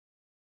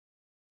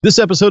This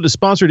episode is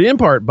sponsored in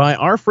part by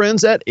our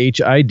friends at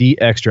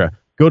HID Extra.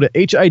 Go to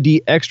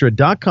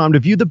HIDextra.com to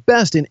view the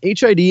best in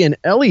HID and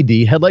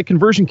LED headlight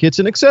conversion kits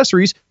and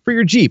accessories for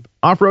your Jeep,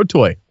 off-road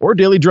toy, or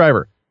daily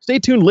driver. Stay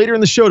tuned later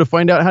in the show to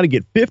find out how to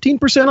get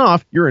 15%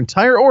 off your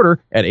entire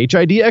order at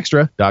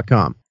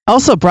HIDextra.com.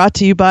 Also brought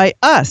to you by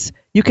us.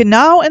 You can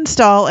now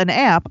install an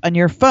app on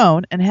your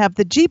phone and have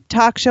the Jeep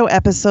Talk Show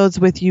episodes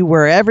with you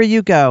wherever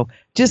you go.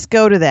 Just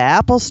go to the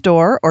Apple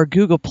Store or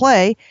Google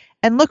Play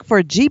and look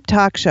for Jeep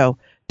Talk Show.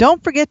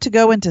 Don't forget to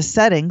go into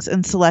settings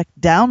and select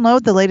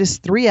download the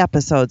latest 3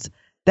 episodes.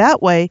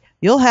 That way,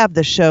 you'll have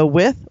the show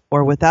with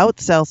or without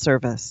cell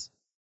service.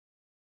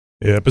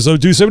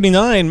 Episode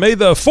 279, May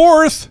the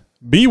 4th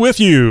be with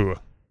you.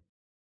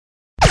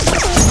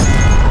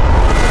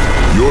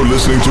 You're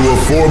listening to a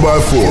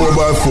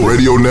 4x4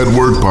 Radio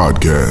Network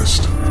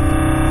podcast.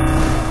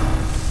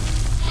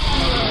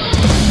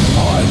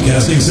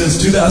 Podcasting since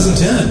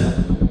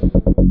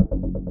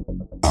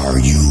 2010. Are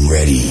you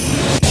ready?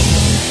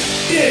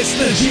 It's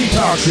the Jeep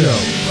Talk Show.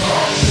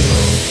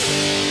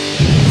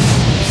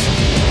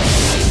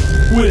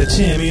 With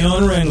Tammy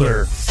on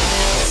Wrangler,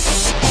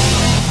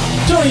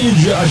 Tony and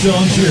Josh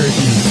on Cherokee.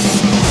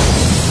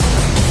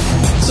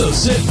 So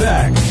sit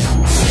back,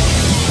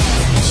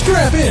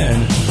 strap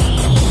in,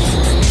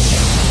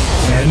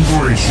 and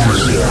brace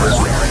yourself.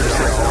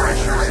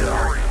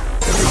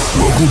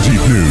 Local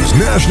Jeep news,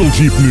 national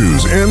Jeep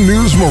news, and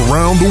news from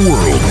around the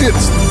world.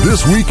 It's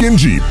This Week in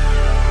Jeep.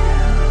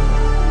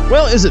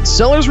 Well, is it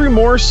seller's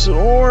remorse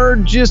or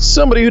just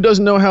somebody who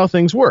doesn't know how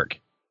things work?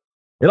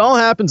 It all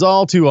happens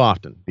all too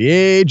often. The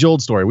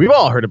age-old story. We've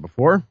all heard it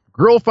before.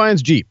 Girl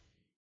finds Jeep.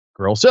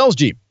 Girl sells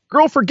Jeep.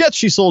 Girl forgets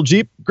she sold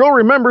Jeep. Girl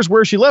remembers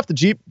where she left the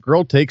Jeep.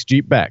 Girl takes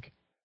Jeep back.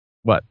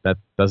 What, that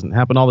doesn't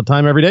happen all the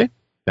time every day?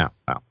 No.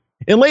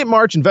 In late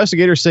March,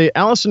 investigators say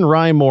Allison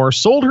Rye Moore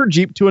sold her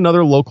Jeep to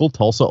another local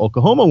Tulsa,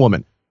 Oklahoma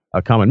woman.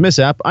 A common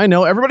mishap. I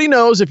know, everybody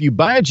knows if you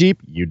buy a Jeep,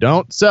 you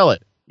don't sell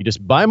it. You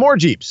just buy more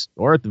Jeeps,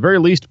 or at the very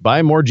least,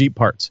 buy more Jeep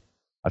parts.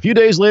 A few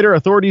days later,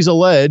 authorities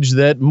allege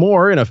that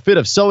Moore, in a fit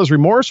of seller's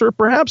remorse or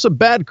perhaps a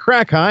bad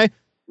crack high,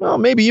 well,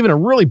 maybe even a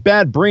really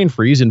bad brain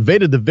freeze,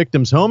 invaded the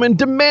victim's home and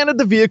demanded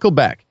the vehicle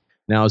back.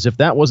 Now, as if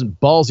that wasn't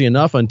ballsy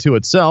enough unto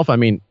itself, I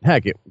mean,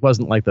 heck, it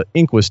wasn't like the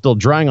ink was still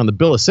drying on the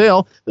bill of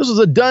sale. This was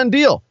a done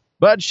deal.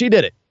 But she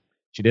did it.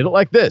 She did it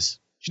like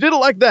this. She did it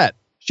like that.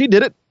 She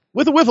did it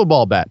with a wiffle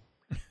ball bat.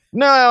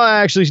 Now,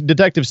 actually,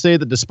 detectives say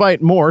that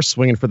despite Moore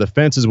swinging for the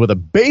fences with a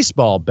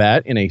baseball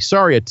bat in a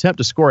sorry attempt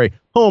to score a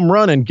home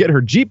run and get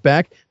her Jeep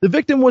back, the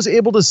victim was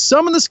able to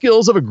summon the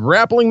skills of a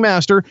grappling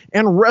master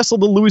and wrestle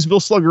the Louisville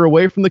Slugger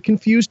away from the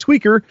confused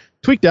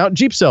tweaked out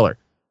Jeep seller.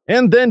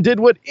 And then did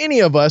what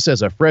any of us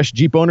as a fresh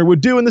Jeep owner would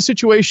do in the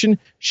situation.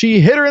 She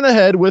hit her in the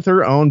head with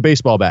her own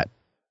baseball bat.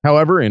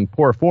 However, in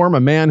poor form,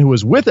 a man who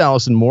was with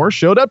Allison Moore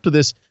showed up to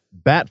this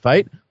bat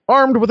fight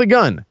armed with a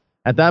gun.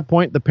 At that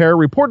point, the pair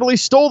reportedly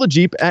stole the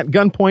Jeep at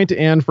gunpoint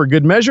and, for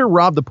good measure,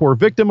 robbed the poor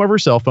victim of her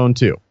cell phone,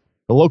 too.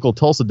 The local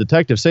Tulsa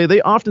detectives say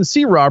they often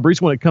see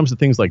robberies when it comes to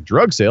things like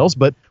drug sales,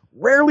 but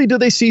rarely do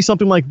they see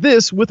something like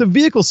this with a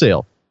vehicle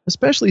sale,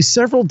 especially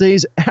several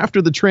days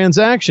after the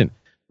transaction.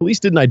 Police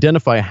didn't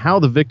identify how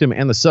the victim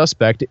and the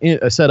suspect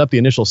set up the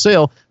initial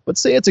sale, but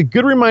say it's a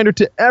good reminder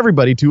to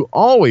everybody to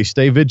always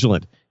stay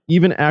vigilant,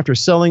 even after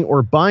selling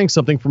or buying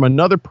something from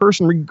another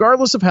person,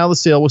 regardless of how the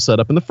sale was set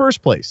up in the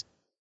first place.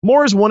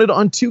 Moore is wanted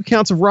on 2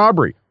 counts of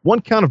robbery,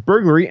 1 count of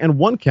burglary, and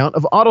 1 count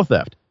of auto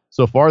theft.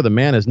 So far, the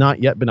man has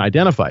not yet been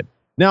identified.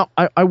 Now,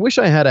 I wish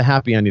I had a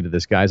happy ending to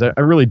this, guys. I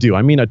really do.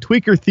 I mean, a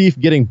tweaker thief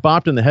getting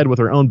bopped in the head with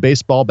her own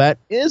baseball bat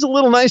is a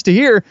little nice to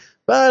hear,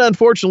 but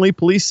unfortunately,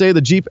 police say the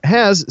Jeep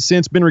has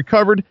since been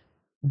recovered,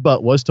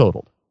 but was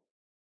totaled.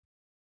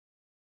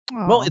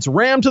 Aww. Well, it's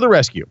Ram to the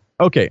rescue.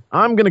 Okay,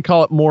 I'm going to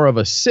call it more of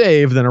a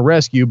save than a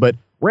rescue, but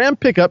Ram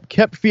pickup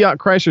kept Fiat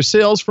Chrysler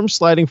sales from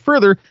sliding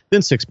further than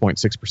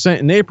 6.6%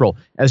 in April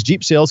as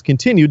Jeep sales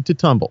continued to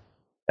tumble.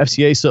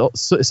 FCA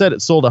said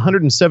it sold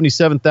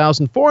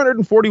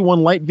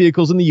 177,441 light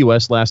vehicles in the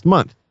U.S. last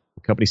month.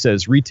 The company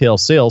says retail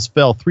sales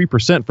fell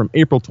 3% from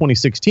April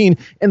 2016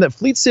 and that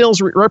fleet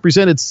sales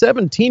represented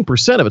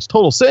 17% of its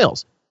total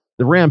sales.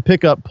 The Ram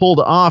pickup pulled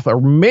off a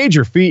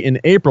major feat in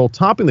April,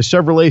 topping the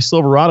Chevrolet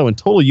Silverado in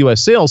total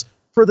U.S. sales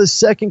for the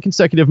 2nd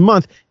consecutive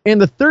month and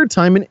the 3rd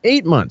time in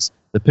 8 months.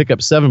 The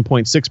pickup's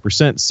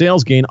 7.6%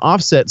 sales gain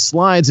offset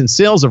slides in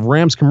sales of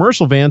Ram's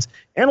commercial vans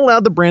and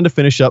allowed the brand to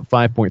finish up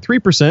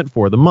 5.3%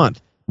 for the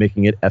month,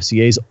 making it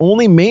FCA's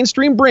only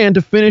mainstream brand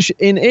to finish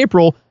in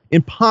April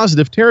in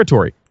positive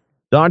territory.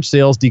 Dodge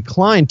sales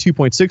declined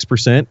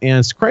 2.6%,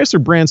 and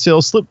Chrysler brand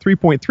sales slipped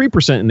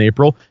 3.3% in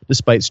April,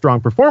 despite strong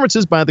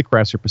performances by the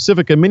Chrysler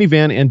Pacifica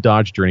minivan and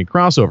Dodge Journey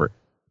crossover.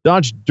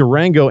 Dodge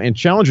Durango and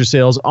Challenger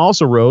sales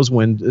also rose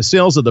when the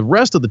sales of the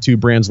rest of the 2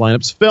 brands'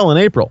 lineups fell in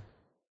April.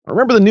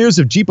 Remember the news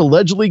of Jeep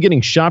allegedly getting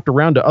shopped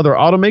around to other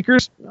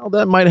automakers? Well,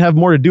 that might have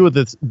more to do with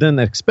it than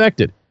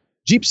expected.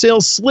 Jeep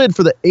sales slid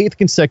for the 8th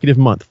consecutive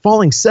month,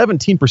 falling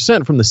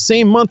 17% from the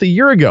same month a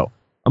year ago.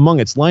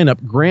 Among its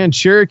lineup, Grand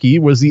Cherokee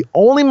was the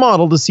only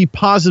model to see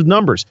positive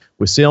numbers,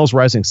 with sales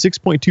rising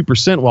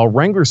 6.2%, while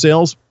Wrangler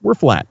sales were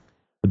flat.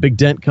 The big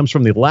dent comes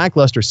from the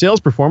lackluster sales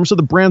performance of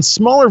the brand's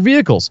smaller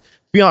vehicles.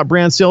 Fiat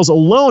brand sales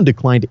alone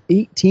declined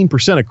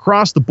 18%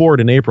 across the board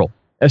in April.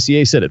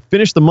 FCA said it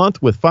finished the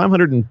month with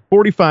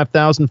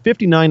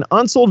 545,059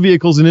 unsold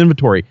vehicles in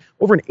inventory,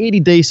 over an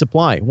 80-day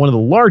supply, one of the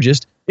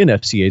largest in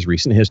FCA's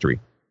recent history.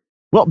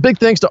 Well, big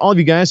thanks to all of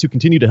you guys who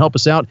continue to help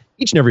us out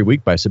each and every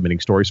week by submitting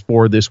stories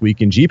for This Week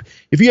in Jeep.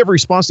 If you have a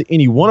response to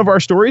any one of our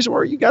stories,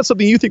 or you got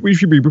something you think we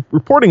should be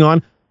reporting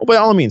on, well, by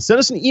all means, send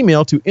us an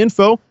email to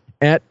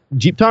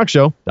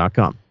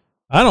info@jeeptalkshow.com.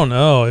 I don't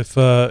know if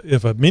a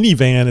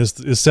minivan is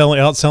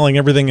outselling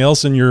everything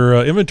else in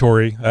your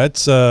inventory.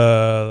 That's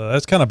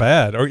kind of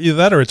bad. Or either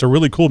that, or it's a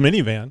really cool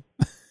minivan.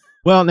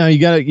 Well, now you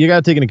got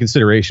to take into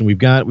consideration we've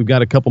got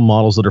a couple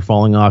models that are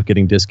falling off,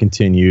 getting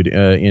discontinued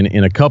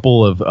in a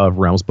couple of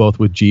realms, both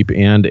with Jeep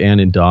and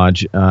in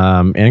Dodge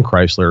and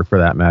Chrysler for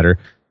that matter.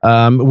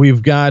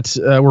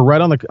 We're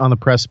right on the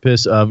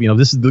precipice of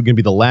this is going to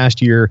be the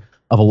last year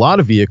of a lot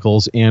of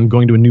vehicles and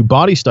going to a new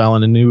body style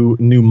and a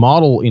new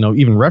model,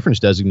 even reference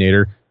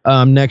designator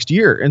next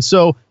year. And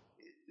so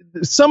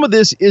some of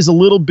this is a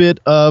little bit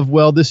of,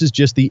 well, this is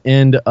just the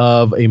end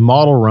of a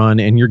model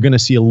run and you're going to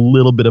see a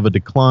little bit of a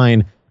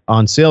decline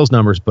on sales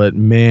numbers. But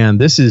man,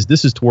 this is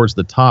towards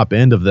the top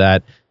end of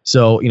that.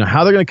 So,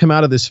 how they're going to come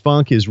out of this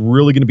funk is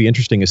really going to be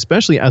interesting,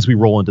 especially as we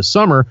roll into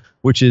summer,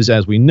 which is,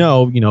 as we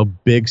know,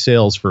 big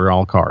sales for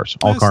all car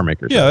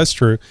makers. Yeah, that's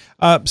true.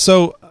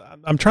 So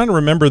I'm trying to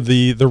remember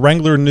the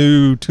Wrangler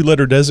new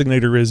 2-letter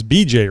designator is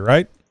BJ,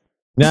 right?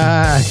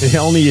 Nah,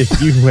 only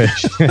if you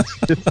wish.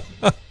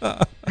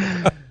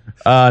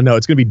 No,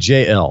 it's going to be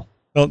JL.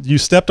 Well, you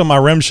stepped on my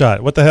rim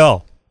shot. What the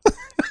hell?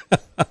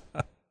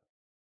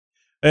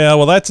 Yeah,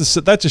 well, that's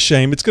a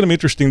shame. It's going to be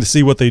interesting to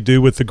see what they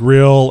do with the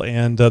grill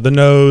and the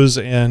nose,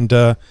 and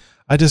I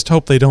just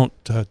hope they don't.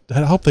 I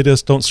hope they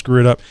just don't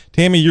screw it up.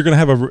 Tammy, you're going to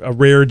have a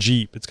rare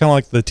Jeep. It's kind of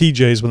like the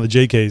TJs when the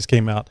JKs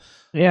came out.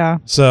 Yeah.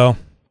 So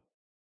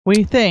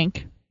we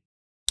think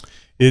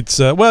it's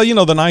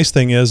the nice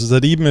thing is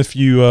that even if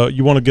you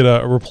want to get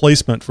a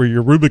replacement for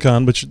your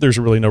Rubicon, which there's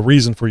really no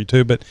reason for you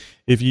to, but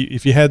if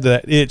you had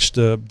that itch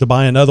to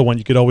buy another one,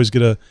 you could always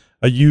get a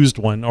used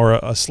one or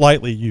a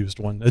slightly used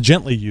one, a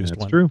gently used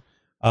one. That's true.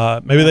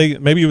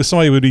 Maybe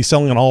somebody would be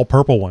selling an all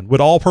purple one. Would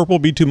all purple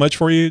be too much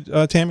for you,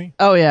 Tammy?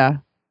 Oh yeah.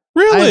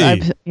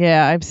 Really?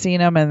 I've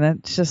seen them, and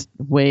it's just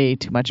way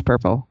too much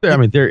purple. I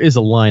mean, there is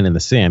a line in the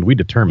sand. We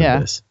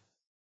determined this.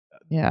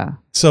 Yeah.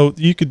 So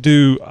you could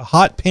do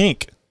hot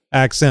pink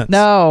accents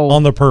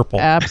on the purple.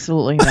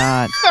 Absolutely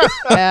not.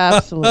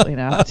 Absolutely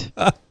not.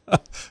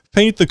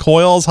 Paint the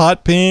coils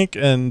hot pink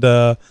and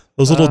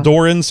those little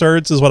door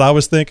inserts is what I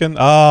was thinking.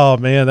 Oh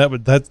man,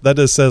 that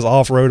just says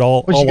off-road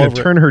all over. She's gonna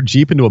turn her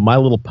Jeep into a My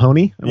Little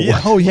Pony? Yeah.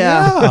 Oh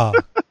yeah.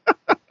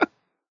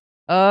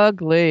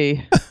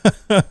 Ugly.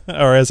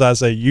 Or as I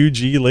say, UG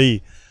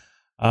Lee.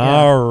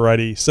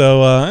 Alrighty.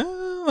 So I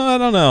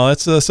don't know.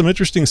 That's some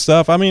interesting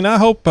stuff. I mean, I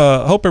hope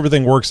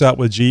everything works out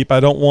with Jeep. I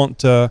don't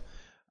want I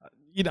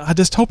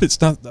just hope it's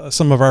not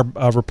some of our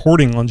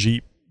reporting on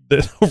Jeep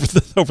that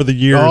over the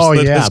years. Oh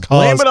that yeah, has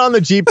blame it on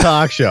the Jeep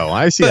Talk Show.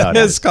 I see how it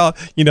is.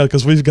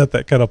 Because we've got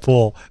that kind of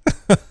pull.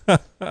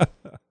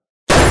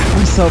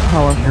 I'm so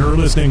powerful. You're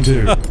listening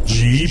to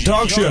Jeep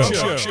Talk Show,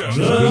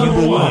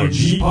 the #1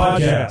 Jeep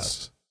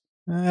podcast.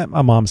 At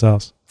my mom's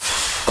house.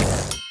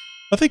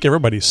 I think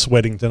everybody's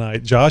sweating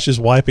tonight. Josh is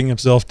wiping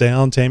himself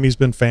down. Tammy's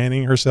been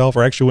fanning herself,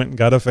 or actually went and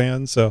got a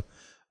fan. So,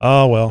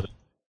 oh well.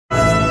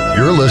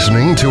 You're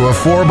listening to a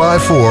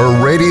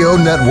 4x4 Radio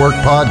Network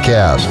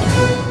podcast.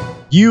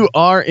 You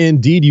are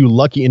indeed, you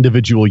lucky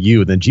individual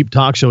you. The Jeep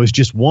Talk Show is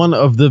just one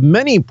of the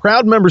many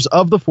proud members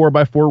of the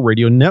 4x4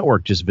 Radio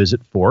Network. Just visit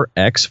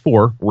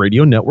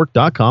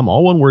 4x4radionetwork.com,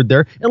 all one word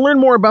there, and learn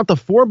more about the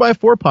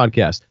 4x4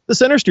 podcast, the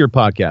Center Steer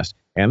podcast,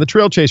 and the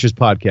Trail Chasers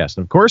podcast.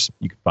 And of course,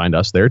 you can find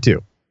us there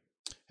too.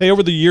 Hey,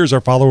 over the years,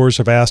 our followers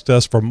have asked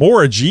us for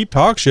more Jeep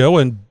Talk Show,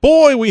 and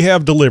boy, we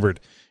have delivered.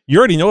 You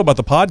already know about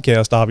the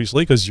podcast,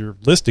 obviously, because you're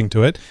listening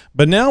to it,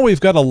 but now we've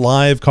got a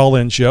live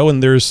call-in show,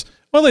 and it's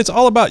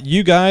all about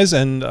you guys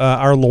and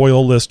our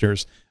loyal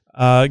listeners.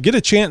 Get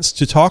a chance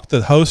to talk to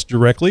the host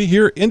directly,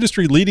 hear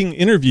industry-leading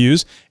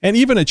interviews, and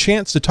even a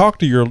chance to talk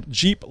to your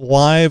Jeep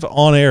live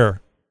on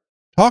air.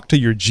 Talk to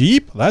your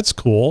Jeep? That's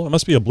cool. It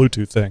must be a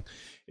Bluetooth thing.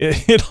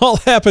 It all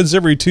happens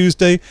every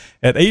Tuesday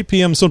at 8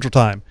 p.m. Central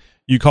Time.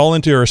 You call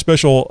into our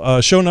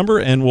special show number,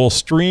 and we'll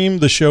stream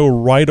the show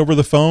right over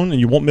the phone, and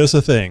you won't miss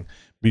a thing.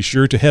 Be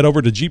sure to head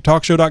over to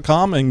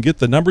jeeptalkshow.com and get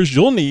the numbers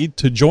you'll need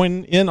to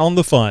join in on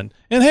the fun.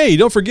 And hey,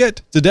 don't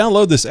forget to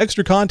download this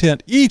extra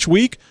content each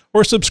week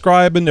or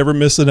subscribe and never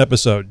miss an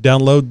episode.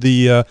 Download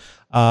the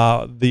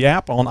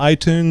app on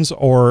iTunes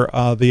or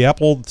the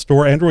Apple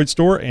Store, Android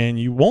Store, and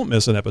you won't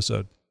miss an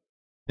episode.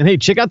 And hey,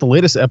 check out the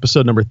latest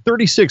episode number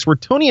 36, where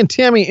Tony and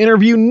Tammy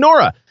interview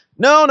Nora,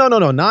 No,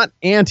 not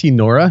Auntie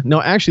Nora.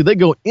 No, actually, they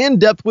go in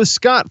depth with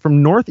Scott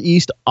from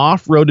Northeast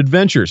Off-Road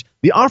Adventures,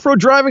 the off-road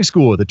driving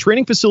school with a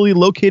training facility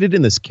located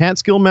in the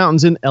Catskill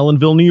Mountains in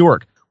Ellenville, New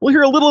York. We'll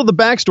hear a little of the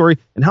backstory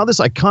and how this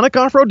iconic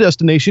off-road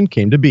destination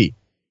came to be.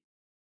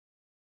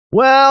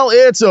 Well,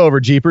 it's over,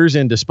 Jeepers,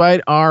 and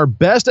despite our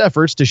best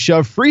efforts to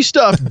shove free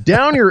stuff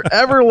down your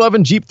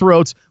ever-loving Jeep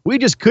throats, we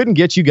just couldn't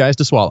get you guys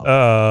to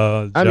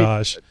swallow.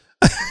 Josh.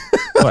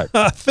 What?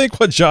 I think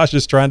what Josh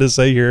is trying to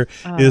say here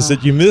is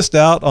that you missed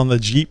out on the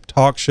Jeep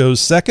Talk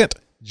Show's second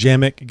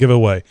Jammick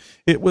giveaway.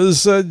 It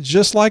was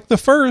just like the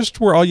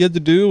first, where all you had to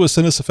do was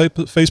send us a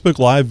Facebook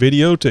Live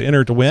video to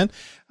enter to win.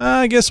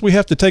 I guess we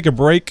have to take a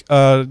break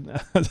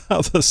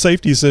the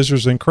safety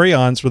scissors and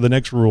crayons for the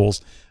next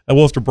rules.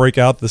 We'll have to break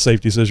out the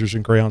safety scissors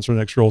and crayons for the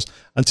next rules.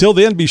 Until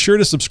then, be sure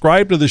to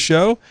subscribe to the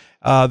show.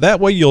 That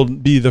way you'll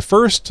be the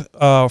first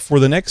for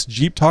the next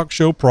Jeep Talk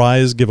Show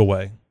prize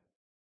giveaway.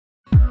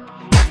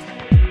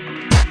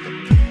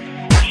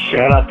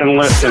 Shut up and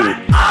listen.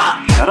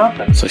 Shut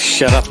up. So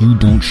shut up. You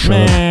don't shut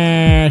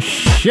Man,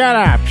 shut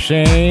up,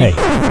 Shane.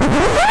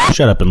 Hey,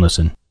 shut up and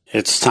listen.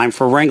 It's time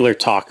for Wrangler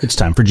talk. It's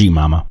time for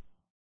G-Mama.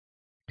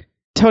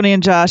 Tony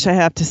and Josh, I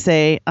have to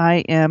say, I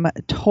am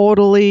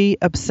totally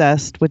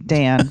obsessed with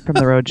Dan from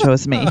The Road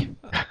Shows Me.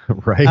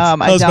 Right.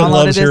 Husband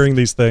loves hearing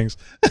these things.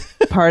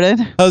 Pardon?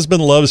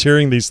 Husband loves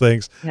hearing these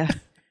things. Yeah.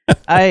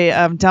 I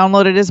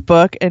downloaded his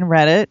book and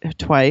read it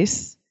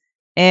twice.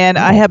 And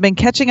I have been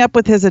catching up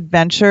with his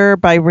adventure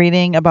by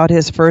reading about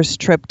his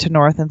first trip to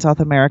North and South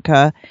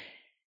America,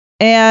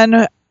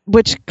 and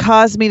which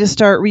caused me to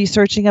start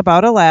researching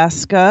about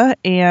Alaska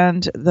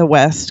and the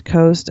west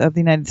coast of the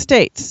United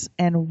States.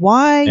 And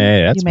why?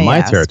 Hey, that's my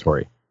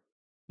territory.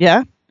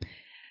 Yeah.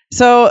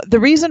 So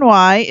the reason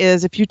why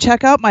is, if you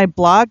check out my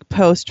blog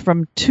post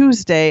from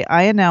Tuesday,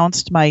 I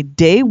announced my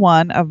day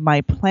one of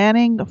my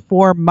planning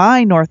for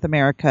my North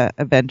America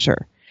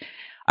adventure.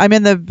 I'm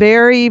in the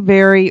very,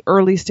 very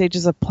early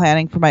stages of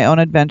planning for my own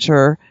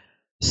adventure.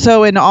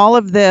 So in all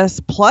of this,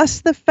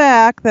 plus the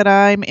fact that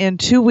I'm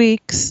 2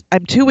 weeks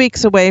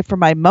away from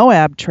my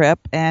MOAB trip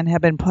and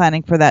have been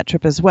planning for that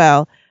trip as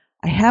well,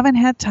 I haven't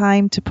had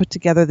time to put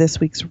together this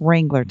week's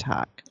Wrangler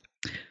talk.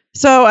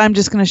 So I'm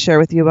just going to share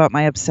with you about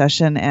my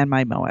obsession and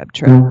my MOAB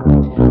trip.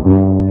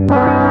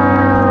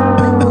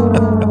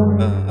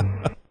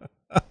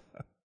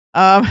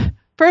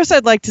 First,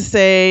 I'd like to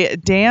say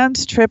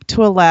Dan's trip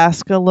to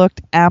Alaska looked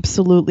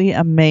absolutely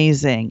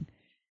amazing.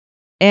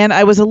 And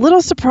I was a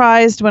little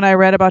surprised when I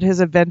read about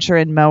his adventure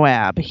in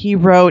MOAB. He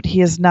wrote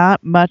he is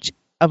not much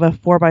of a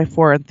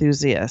 4x4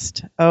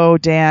 enthusiast. Oh,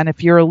 Dan,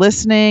 if you're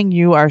listening,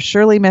 you are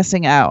surely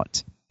missing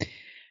out.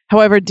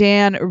 However,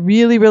 Dan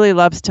really, really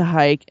loves to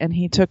hike, and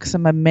he took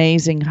some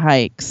amazing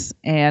hikes.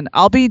 And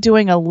I'll be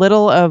doing a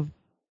little of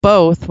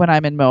both when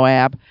I'm in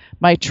MOAB.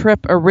 My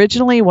trip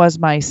originally was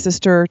my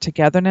sister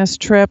togetherness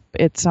trip.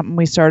 It's something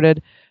we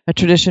started, a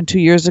tradition 2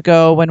 years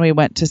ago when we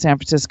went to San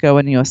Francisco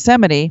and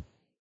Yosemite.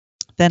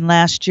 Then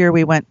last year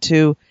we went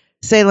to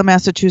Salem,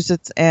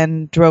 Massachusetts,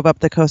 and drove up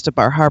the coast of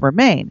Bar Harbor,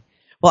 Maine.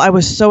 Well, I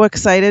was so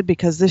excited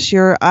because this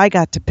year I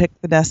got to pick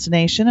the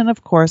destination, and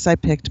of course I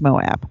picked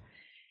MOAB.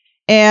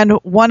 And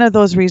one of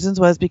those reasons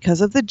was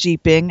because of the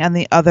jeeping, and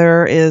the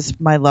other is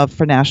my love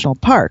for national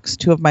parks,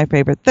 two of my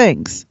favorite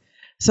things.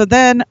 So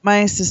then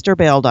my sister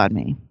bailed on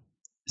me.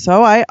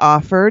 So I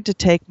offered to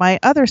take my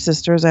other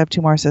sisters. I have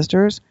two more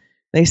sisters.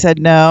 They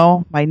said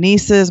no. My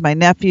nieces, my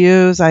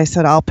nephews. I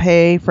said, I'll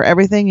pay for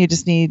everything. You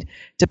just need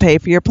to pay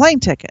for your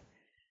plane ticket.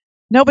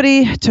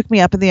 Nobody took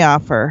me up in the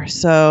offer.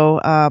 So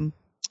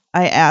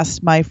I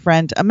asked my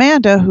friend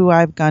Amanda, who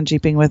I've gone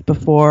jeeping with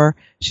before.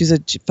 She's a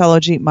fellow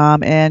Jeep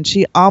mom, and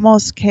she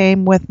almost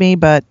came with me,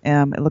 but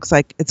it looks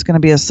like it's going to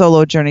be a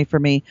solo journey for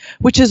me,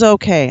 which is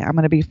okay. I'm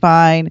going to be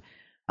fine.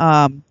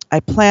 I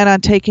plan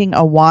on taking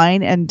a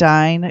wine and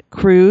dine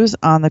cruise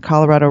on the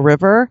Colorado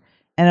River,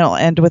 and it'll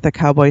end with a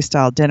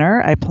cowboy-style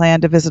dinner. I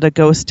plan to visit a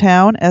ghost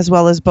town as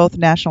well as both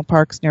national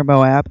parks near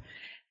MOAB.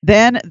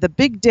 Then the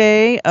big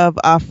day of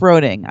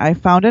off-roading. I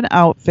found an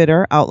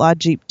outfitter, Outlaw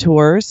Jeep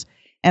Tours,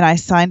 and I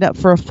signed up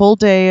for a full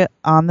day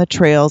on the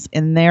trails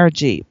in their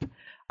Jeep.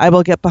 I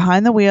will get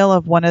behind the wheel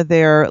of one of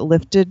their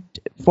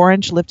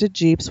 4-inch lifted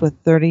Jeeps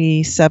with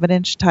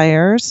 37-inch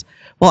tires,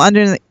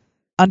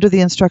 under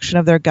the instruction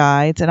of their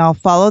guides, and I'll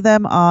follow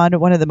them on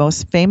one of the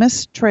most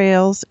famous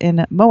trails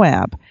in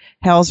MOAB,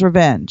 Hell's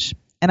Revenge.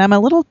 And I'm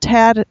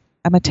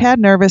a tad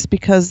nervous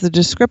because the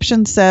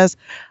description says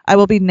I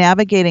will be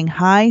navigating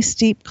high,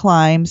 steep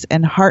climbs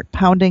and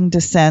heart-pounding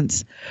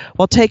descents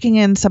while taking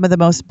in some of the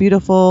most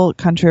beautiful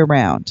country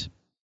around.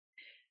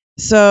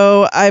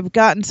 So I've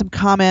gotten some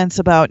comments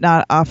about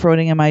not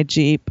off-roading in my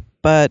Jeep,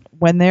 but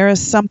when there is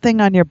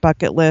something on your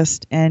bucket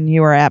list and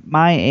you are at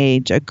my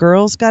age, a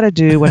girl's got to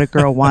do what a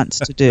girl wants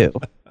to do.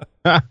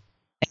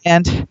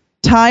 And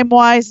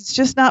time-wise, it's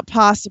just not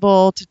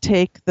possible to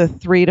take the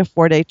 3 to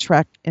 4 day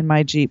trek in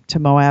my Jeep to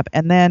MOAB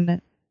and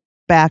then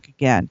back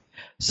again.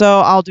 So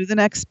I'll do the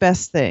next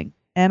best thing.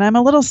 And I'm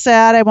a little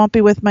sad I won't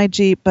be with my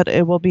Jeep, but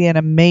it will be an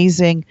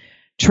amazing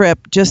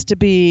trip just to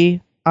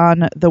be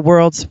on the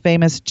world's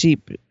famous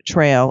Jeep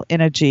trail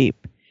in a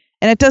Jeep.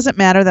 And it doesn't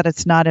matter that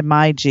it's not in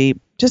my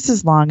Jeep, just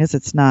as long as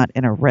it's not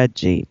in a red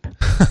Jeep.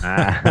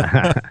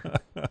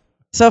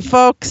 So,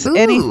 folks,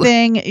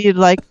 anything you'd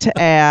like to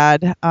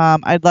add,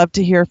 I'd love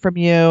to hear from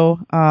you.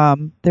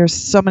 There's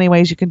so many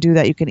ways you can do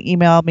that. You can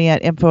email me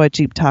at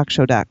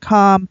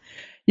info@jeeptalkshow.com.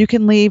 You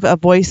can leave a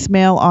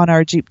voicemail on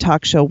our Jeep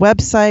Talk Show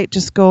website.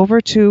 Just go over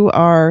to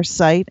our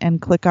site and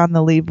click on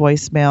the Leave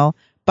Voicemail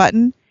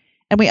button.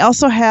 And we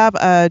also have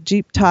a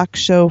Jeep Talk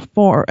Show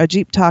a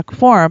Jeep Talk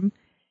forum.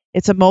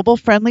 It's a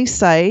mobile-friendly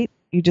site.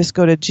 You just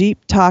go to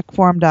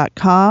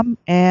jeeptalkforum.com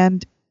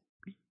and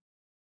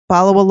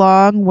follow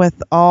along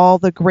with all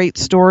the great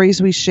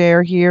stories we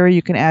share here.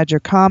 You can add your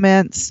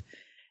comments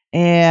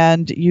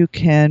and you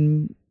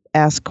can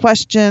ask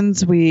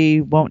questions.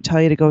 We won't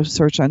tell you to go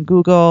search on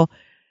Google.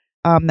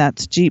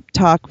 That's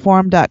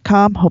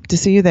jeeptalkforum.com. Hope to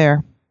see you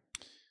there.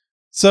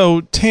 So,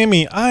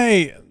 Tammy,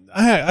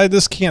 I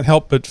just can't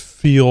help but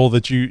feel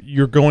that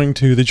you're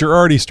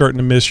already starting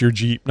to miss your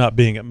Jeep not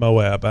being at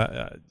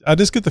MOAB. I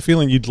just get the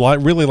feeling you'd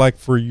really like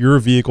for your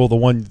vehicle, the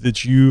one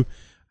that you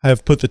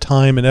have put the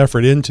time and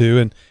effort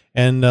into,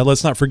 and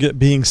let's not forget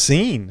being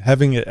seen,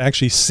 having it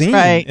actually seen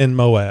in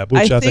MOAB,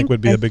 which I think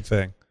would be a big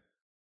thing.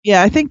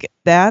 Yeah, I think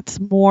that's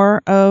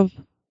more of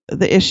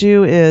the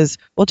issue is,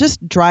 well,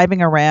 just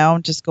driving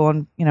around, just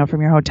going,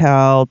 from your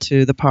hotel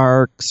to the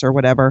parks or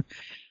whatever,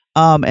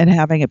 and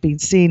having it being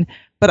seen.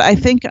 But I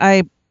think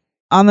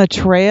on the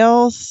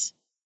trails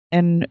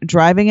and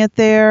driving it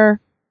there,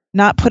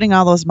 not putting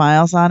all those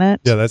miles on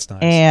it. Yeah, that's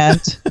nice.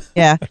 And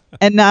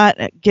and not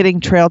getting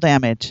trail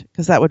damage,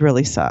 because that would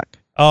really suck.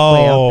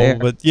 Oh,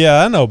 but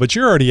yeah, I know. But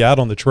you're already out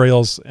on the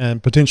trails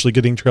and potentially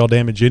getting trail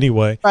damage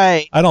anyway.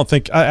 Right. I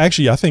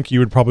think you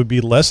would probably be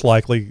less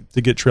likely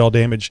to get trail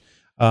damage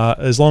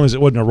as long as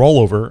it wasn't a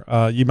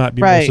rollover. You might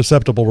be more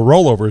susceptible to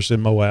rollovers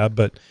in MOAB,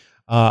 but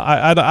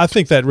I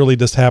think that really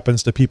just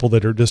happens to people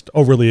that are just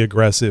overly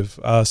aggressive.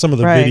 Some of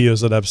the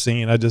videos that I've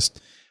seen,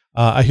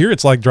 I hear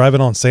it's like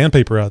driving on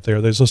sandpaper out there.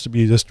 There's supposed to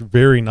be just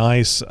very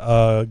nice,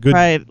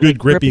 good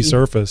grippy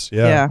surface.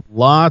 Yeah.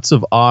 Lots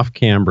of off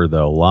camber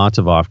though. Lots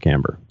of off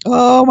camber.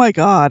 Oh my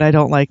God, I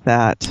don't like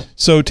that.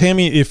 So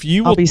Tammy,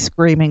 I'll be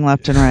screaming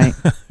left and right.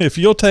 If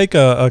you'll take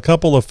a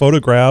couple of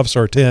photographs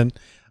or 10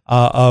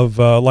 of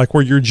like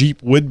where your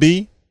Jeep would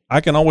be, I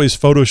can always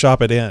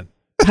Photoshop it in.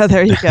 Oh,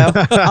 there you go.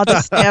 I'll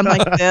just stand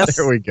like this.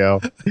 There we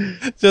go.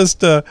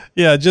 Just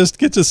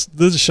get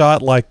this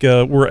shot like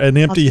we're an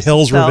empty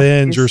Hell's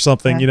Revenge or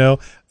something. Yeah.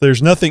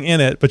 There's nothing in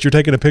it, but you're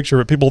taking a picture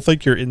of it. People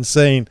think you're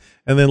insane,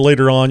 and then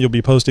later on you'll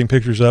be posting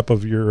pictures up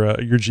of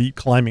your Jeep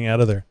climbing out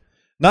of there.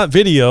 Not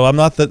video. I'm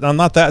not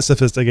that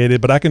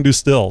sophisticated, but I can do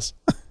stills.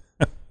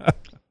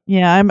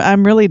 Yeah,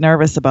 I'm really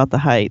nervous about the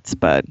heights,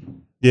 but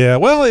yeah.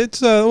 Well,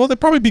 it'd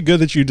probably be good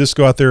that you just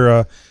go out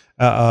there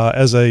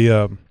as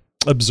a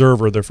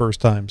observer the first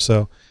time.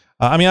 So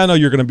I know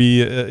you're going to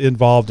be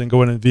involved in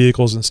going in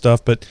vehicles and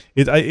stuff, but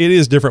it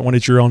is different when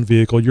it's your own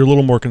vehicle. You're a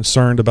little more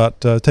concerned about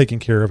taking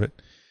care of it,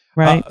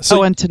 right?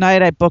 And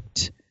tonight I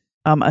booked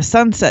a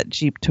sunset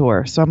Jeep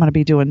tour, so I'm going to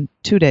be doing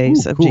 2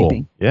 days of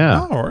Jeeping.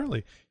 Yeah. Oh,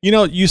 really?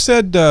 You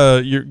said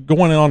you're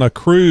going on a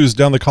cruise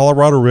down the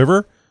Colorado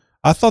River.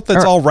 I thought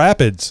that's all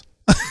rapids.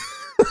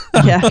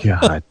 Yeah.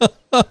 God.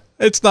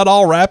 It's not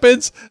all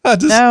rapids?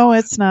 No,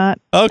 it's not.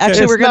 Okay.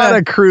 Actually, it's not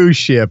a cruise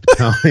ship,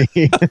 Tony.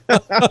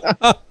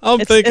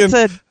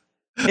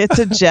 It's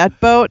a jet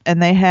boat, and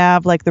they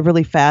have like the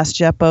really fast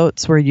jet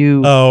boats where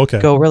you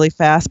go really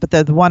fast. But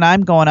the one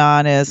I'm going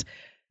on is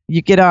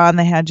you get on,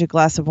 they hand you a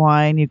glass of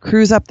wine, you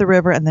cruise up the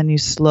river, and then you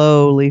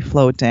slowly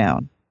float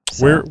down.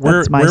 So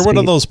wear one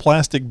of those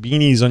plastic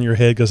beanies on your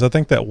head, because I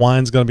think that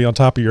wine's going to be on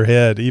top of your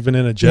head, even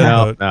in a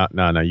jet boat.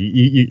 No.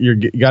 You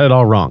got it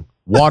all wrong.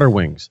 Water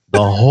wings the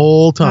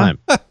whole time.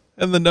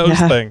 And the nose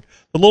thing,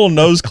 the little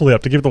nose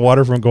clip to keep the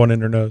water from going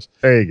in your nose.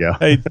 There you go.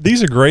 Hey,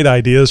 these are great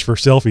ideas for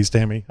selfies,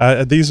 Tammy.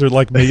 These are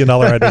like $1 million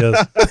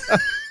ideas.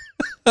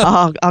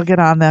 I'll get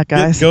on that,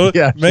 guys. Make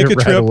a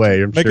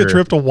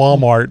trip to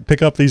Walmart,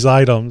 pick up these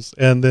items,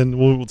 and then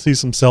we'll see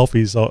some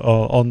selfies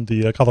on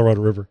the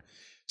Colorado River.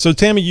 So,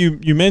 Tammy,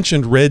 you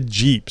mentioned red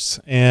Jeeps,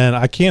 and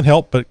I can't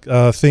help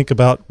but think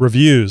about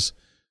reviews.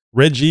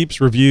 Red Jeeps,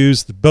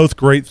 reviews, both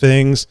great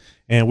things.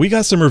 And we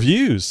got some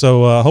reviews,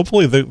 so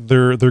hopefully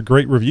they're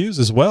great reviews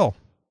as well.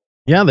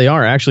 Yeah, they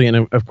are actually.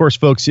 And of course,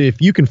 folks,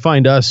 if you can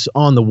find us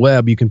on the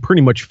web, you can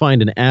pretty much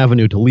find an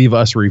avenue to leave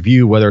us a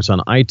review, whether it's on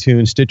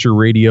iTunes, Stitcher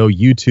Radio,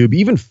 YouTube,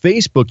 even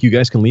Facebook. You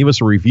guys can leave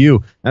us a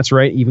review. That's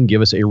right. Even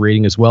give us a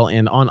rating as well.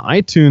 And on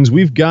iTunes,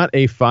 we've got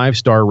a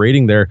 5-star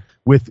rating there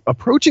with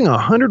approaching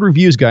 100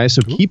 reviews, guys.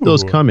 So keep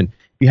those coming.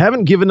 If you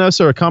haven't given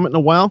us a comment in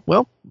a while,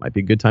 well, might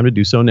be a good time to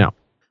do so now.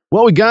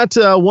 Well, we got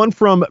one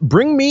from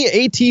Bring Me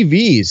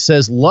ATVs,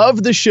 says,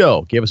 love the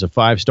show. Gave us a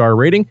 5-star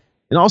rating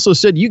and also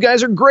said, you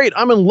guys are great.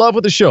 I'm in love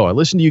with the show. I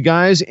listen to you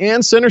guys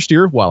and Center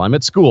Steer while I'm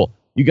at school.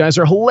 You guys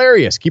are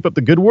hilarious. Keep up the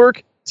good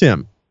work.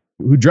 Tim,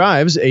 who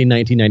drives a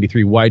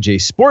 1993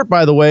 YJ Sport,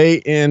 by the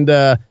way. And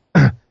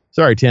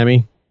sorry,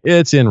 Tammy,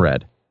 it's in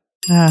red.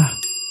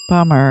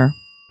 Bummer.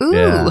 Ooh,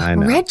 Yeah, I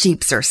know. red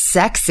Jeeps are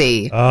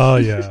sexy. Oh,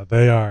 yeah,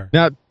 they are.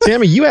 Now,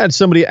 Tammy, you had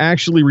somebody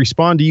actually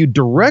respond to you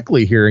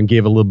directly here and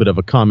gave a little bit of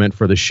a comment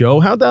for the show.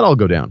 How'd that all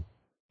go down?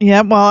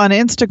 Yeah, well, on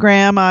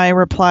Instagram, I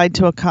replied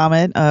to a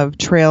comment of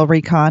Trail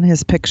Recon,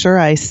 his picture.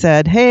 I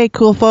said, hey,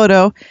 cool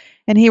photo.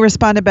 And he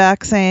responded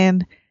back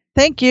saying,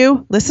 thank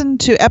you. Listen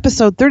to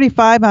episode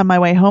 35 on my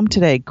way home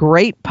today.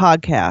 Great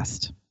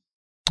podcast.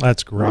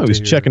 That's great. I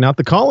was checking out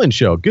the call-in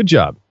show. Good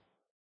job.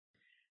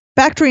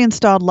 Factory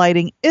installed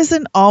lighting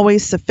isn't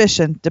always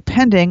sufficient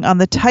depending on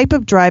the type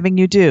of driving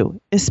you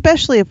do,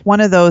 especially if one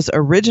of those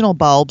original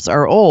bulbs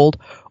are old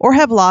or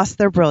have lost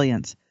their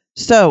brilliance.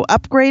 So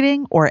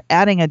upgrading or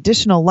adding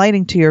additional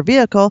lighting to your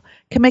vehicle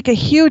can make a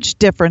huge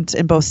difference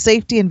in both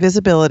safety and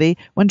visibility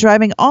when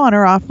driving on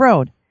or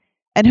off-road.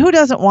 And who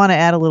doesn't want to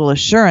add a little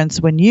assurance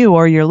when you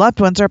or your loved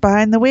ones are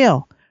behind the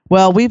wheel?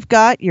 Well, we've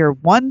got your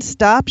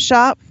one-stop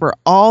shop for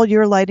all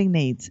your lighting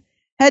needs.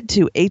 Head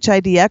to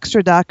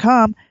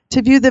HIDextra.com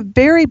to view the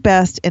very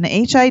best in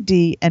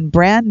HID and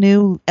brand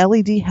new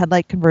LED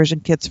headlight conversion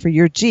kits for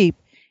your Jeep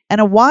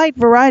and a wide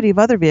variety of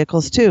other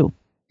vehicles too.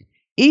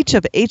 Each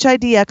of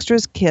HID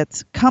Extra's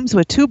kits comes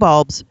with 2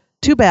 bulbs,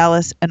 2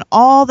 ballasts, and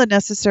all the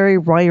necessary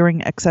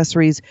wiring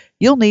accessories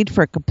you'll need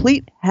for a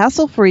complete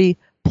hassle-free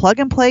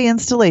plug-and-play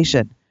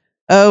installation.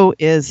 Oh,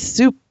 is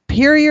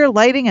superior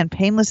lighting and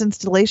painless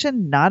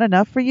installation not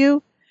enough for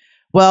you?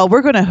 Well,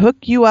 we're going to hook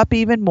you up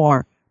even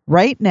more.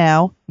 Right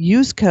now,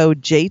 use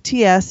code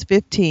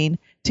JTS15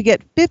 to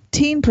get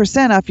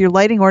 15% off your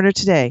lighting order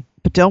today.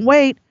 But don't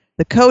wait.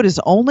 The code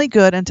is only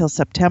good until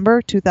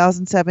September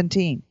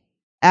 2017.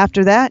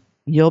 After that,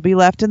 you'll be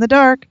left in the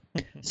dark.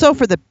 So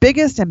for the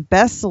biggest and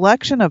best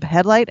selection of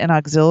headlight and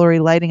auxiliary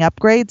lighting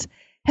upgrades,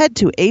 head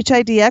to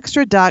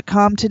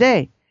HIDextra.com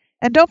today.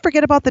 And don't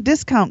forget about the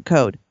discount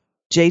code,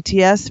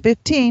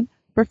 JTS15,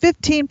 for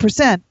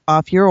 15%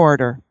 off your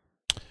order.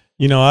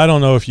 You know, I don't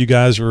know if you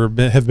guys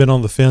have been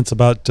on the fence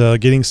about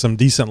getting some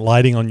decent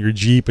lighting on your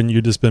Jeep and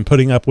you've just been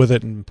putting up with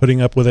it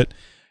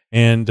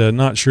and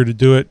not sure to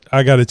do it.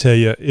 I got to tell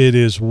you, it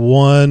is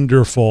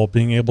wonderful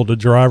being able to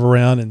drive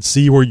around and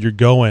see where you're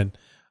going.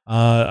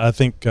 I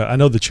think I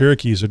know the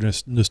Cherokees are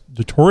just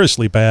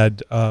notoriously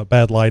bad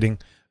lighting,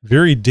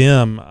 very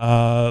dim.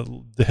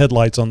 The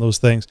headlights on those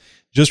things.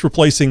 Just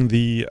replacing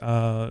the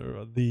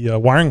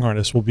wiring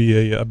harness will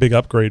be a big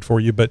upgrade for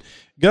you. But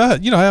go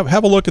ahead,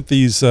 have a look at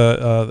these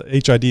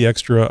HID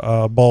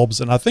Extra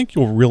bulbs, and I think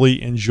you'll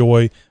really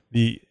enjoy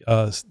the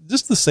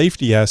just the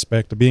safety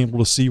aspect of being able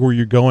to see where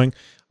you're going,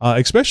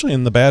 especially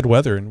in the bad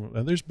weather.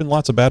 And there's been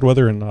lots of bad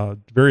weather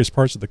in various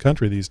parts of the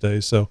country these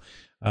days. So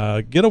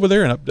get over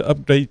there and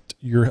update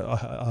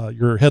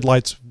your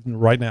headlights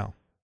right now.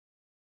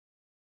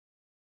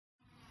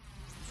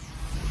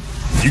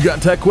 You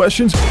got tech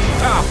questions?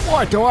 Oh,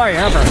 boy, do I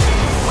ever.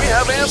 We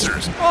have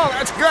answers. Oh,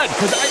 that's good,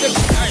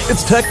 because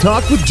It's Tech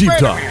Talk with Jeep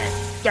Talk.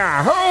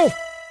 Yahoo!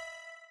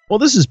 Well,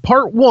 this is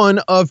part 1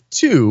 of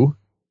 2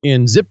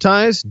 in zip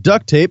ties,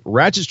 duct tape,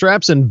 ratchet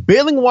straps, and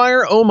baling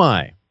wire. Oh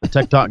my! The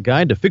Tech Talk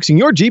guide to fixing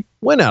your Jeep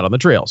when out on the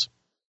trails.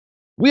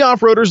 We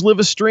off-roaders live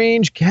a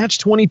strange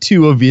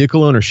catch-22 of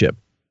vehicle ownership.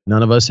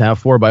 None of us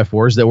have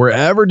 4x4s that were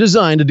ever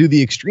designed to do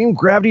the extreme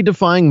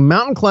gravity-defying,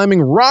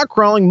 mountain-climbing,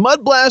 rock-crawling,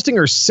 mud-blasting,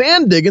 or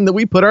sand-digging that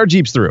we put our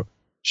Jeeps through.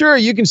 Sure,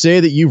 you can say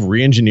that you've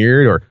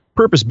re-engineered or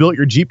purpose-built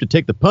your Jeep to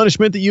take the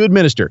punishment that you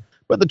administer.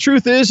 But the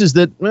truth is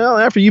that, well,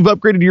 after you've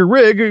upgraded your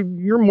rig,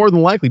 you're more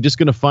than likely just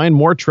going to find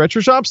more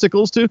treacherous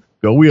obstacles to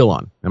go wheel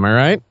on. Am I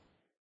right?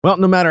 Well,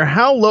 no matter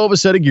how low of a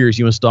set of gears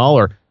you install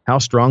or how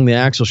strong the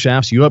axle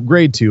shafts you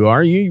upgrade to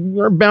are,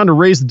 you are bound to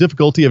raise the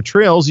difficulty of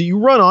trails you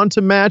run on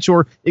to match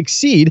or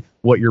exceed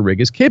what your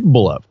rig is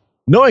capable of.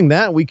 Knowing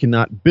that, we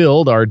cannot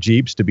build our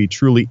Jeeps to be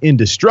truly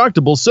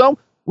indestructible, so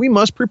we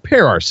must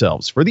prepare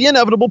ourselves for the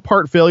inevitable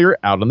part failure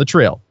out on the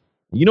trail.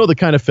 You know the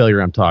kind of failure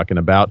I'm talking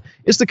about.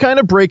 It's the kind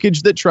of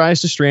breakage that tries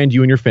to strand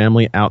you and your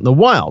family out in the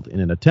wild in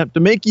an attempt to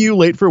make you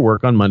late for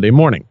work on Monday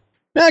morning.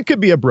 That could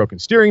be a broken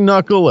steering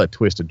knuckle, a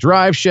twisted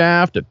drive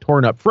shaft, a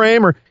torn up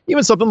frame, or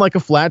even something like a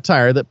flat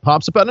tire that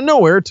pops up out of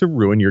nowhere to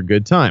ruin your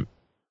good time.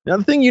 Now,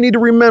 the thing you need to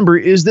remember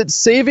is that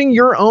saving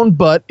your own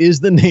butt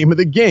is the name of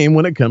the game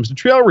when it comes to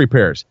trail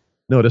repairs.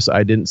 Notice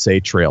I didn't say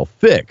trail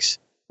fix.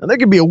 Now, there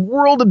can be a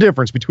world of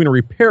difference between a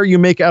repair you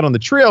make out on the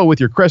trail with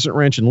your crescent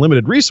wrench and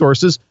limited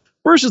resources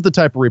versus the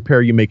type of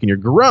repair you make in your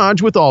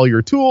garage with all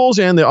your tools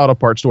and the auto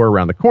parts store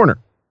around the corner.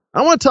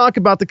 I want to talk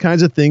about the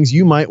kinds of things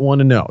you might want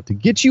to know to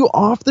get you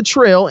off the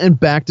trail and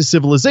back to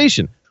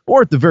civilization,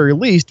 or at the very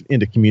least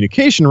into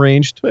communication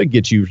range to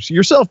get you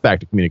yourself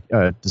back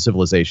to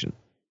civilization.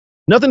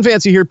 Nothing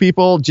fancy here,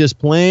 people, just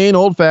plain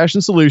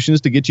old-fashioned solutions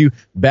to get you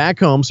back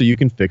home so you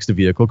can fix the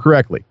vehicle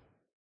correctly.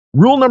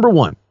 Rule number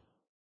 1,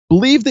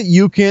 believe that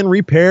you can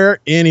repair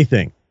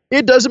anything.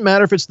 It doesn't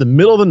matter if it's the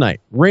middle of the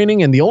night,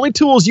 raining, and the only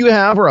tools you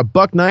have are a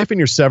buck knife and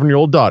your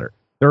 7-year-old daughter.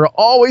 There are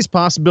always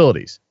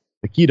possibilities.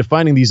 The key to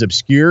finding these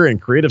obscure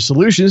and creative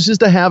solutions is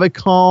to have a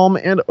calm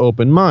and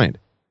open mind.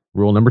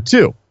 Rule number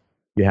 2,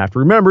 you have to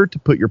remember to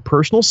put your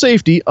personal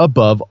safety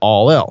above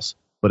all else.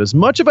 But as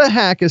much of a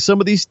hack as some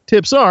of these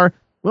tips are,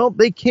 well,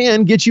 they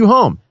can get you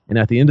home. And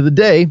at the end of the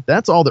day,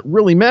 that's all that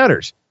really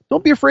matters.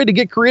 Don't be afraid to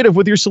get creative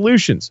with your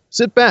solutions.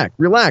 Sit back,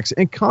 relax,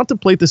 and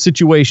contemplate the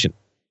situation.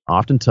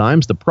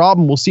 Oftentimes, the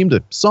problem will seem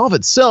to solve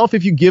itself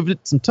if you give it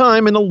some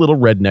time and a little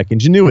redneck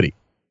ingenuity.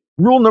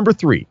 Rule number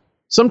 3.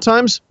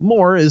 Sometimes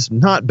more is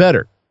not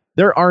better.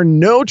 There are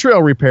no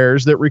trail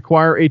repairs that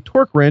require a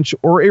torque wrench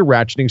or a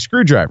ratcheting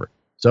screwdriver.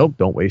 So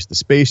don't waste the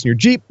space in your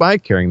Jeep by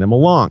carrying them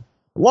along.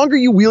 The longer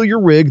you wheel your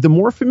rig, the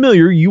more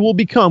familiar you will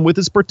become with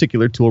its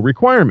particular tool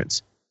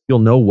requirements. You'll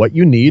know what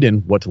you need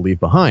and what to leave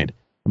behind.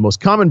 The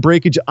most common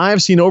breakage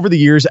I've seen over the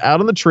years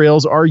out on the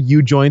trails are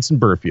U-joints and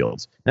burr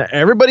fields. Now,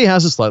 everybody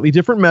has a slightly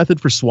different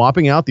method for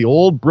swapping out the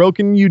old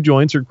broken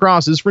U-joints or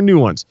crosses for new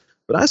ones.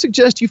 But I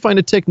suggest you find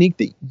a technique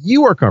that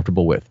you are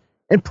comfortable with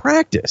and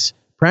practice.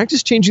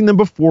 Practice changing them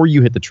before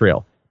you hit the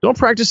trail. Don't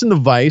practice in the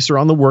vise or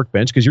on the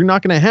workbench because you're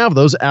not going to have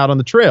those out on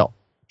the trail.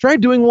 Try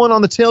doing one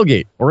on the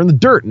tailgate or in the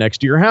dirt next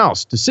to your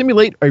house to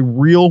simulate a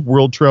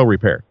real-world trail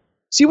repair.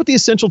 See what the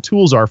essential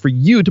tools are for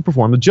you to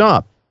perform the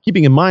job,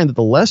 keeping in mind that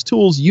the less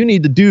tools you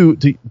need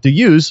to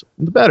use,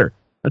 the better.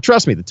 Now,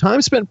 trust me, the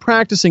time spent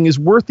practicing is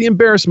worth the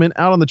embarrassment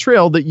out on the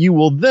trail that you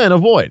will then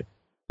avoid.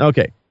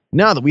 Okay,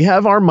 now that we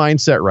have our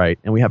mindset right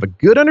and we have a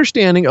good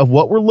understanding of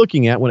what we're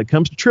looking at when it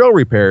comes to trail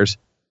repairs,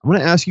 I'm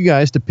going to ask you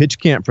guys to pitch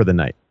camp for the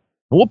night.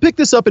 And we'll pick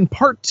this up in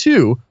part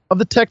 2 of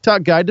the Tech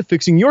Talk Guide to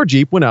Fixing Your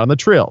Jeep When Out on the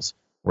Trails,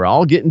 where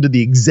I'll get into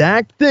the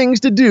exact things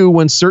to do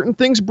when certain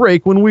things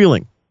break when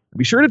wheeling.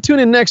 Be sure to tune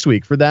in next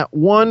week for that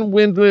one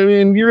when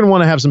you're going to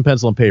want to have some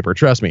pencil and paper.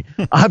 Trust me,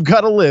 I've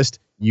got a list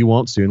you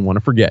won't soon want to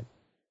forget.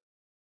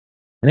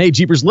 And hey,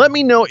 Jeepers, let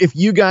me know if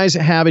you guys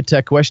have a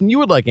tech question you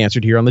would like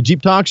answered here on the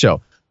Jeep Talk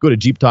Show. Go to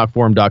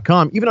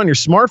jeeptalkforum.com, even on your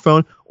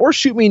smartphone, or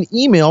shoot me an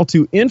email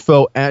to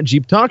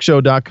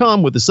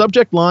info@jeeptalkshow.com with the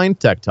subject line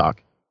Tech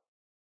Talk.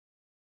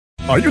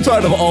 Are you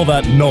tired of all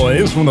that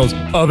noise from those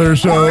other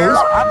shows?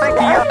 I think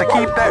you have to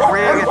keep that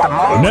rig at the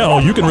MOAB. Now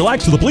you can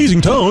relax to the pleasing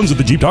tones of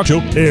the Jeep Talk Show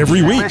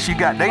every week. Unless you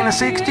got Dana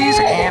 60s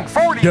and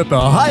 40s. Get the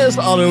highest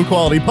audio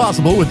quality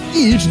possible with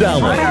each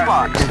download.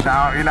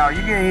 You know,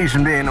 you can use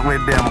them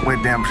with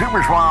them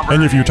Super Swampers.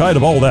 And if you're tired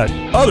of all that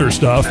other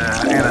stuff,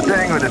 and a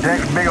thing with the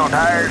big old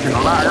tires and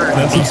the lighter.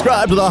 Then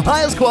subscribe to the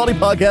highest quality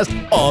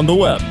podcast on the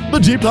web. The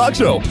Jeep Talk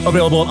Show.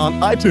 Available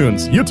on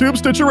iTunes, YouTube,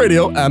 Stitcher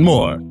Radio, and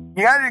more.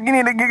 You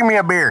need to give me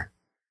a beer.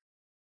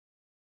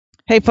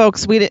 Hey,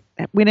 folks, we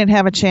didn't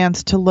have a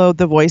chance to load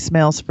the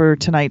voicemails for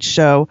tonight's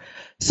show.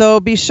 So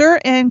be sure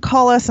and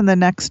call us in the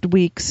next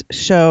week's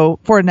show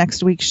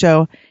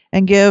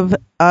and give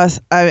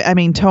us,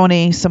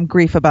 Tony, some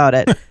grief about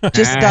it.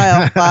 Just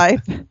dial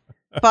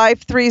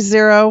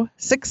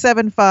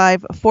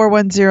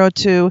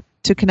 530-675-4102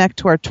 to connect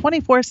to our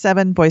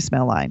 24/7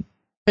 voicemail line.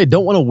 Hey,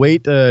 don't want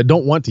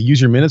to use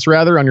your minutes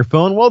rather on your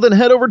phone? Well, then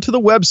head over to the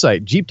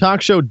website,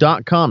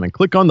 jeeptalkshow.com, and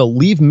click on the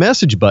Leave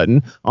Message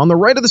button on the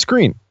right of the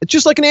screen. It's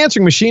just like an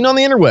answering machine on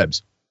the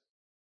interwebs.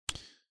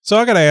 So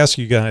I got to ask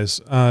you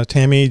guys,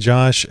 Tammy,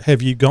 Josh,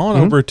 have you gone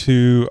over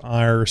to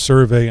our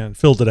survey and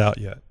filled it out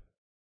yet?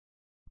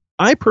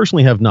 I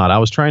personally have not. I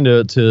was trying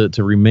to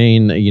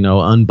remain,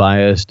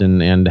 unbiased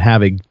and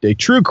have a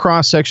true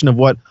cross-section of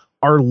what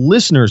our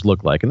listeners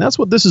look like. And that's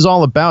what this is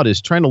all about,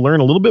 is trying to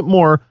learn a little bit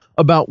more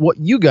about what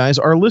you guys,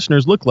 our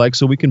listeners, look like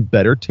so we can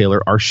better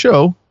tailor our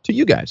show to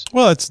you guys.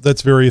 Well,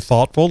 that's very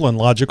thoughtful and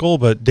logical,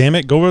 but damn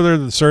it, go over there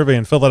to the survey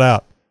and fill it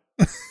out.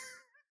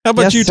 How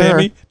about you, sir.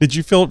 Tammy? Did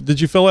you fill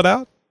it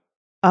out?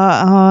 Yeah.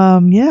 I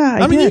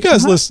mean, did. you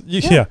guys listen.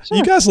 Sure.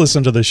 You guys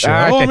listen to the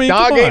show. The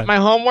dog ate my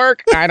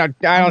homework. I don't.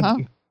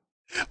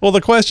 Well,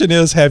 the question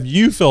is, have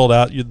you filled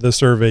out the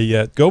survey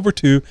yet? Go over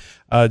to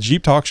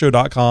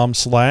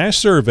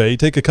jeeptalkshow.com/survey.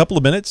 Take a couple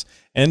of minutes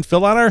and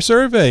fill out our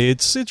survey.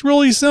 It's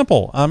really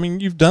simple. I mean,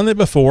 you've done it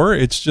before.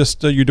 It's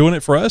just you're doing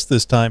it for us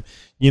this time.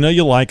 You know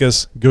you like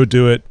us. Go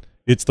do it.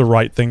 It's the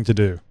right thing to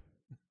do.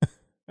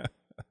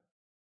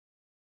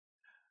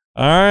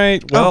 All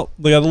right. Well,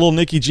 we got a little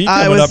Nikki G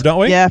coming up, don't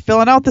we? Yeah,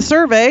 filling out the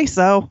survey.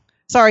 So,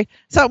 sorry.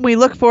 Something we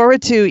look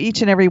forward to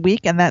each and every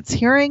week, and that's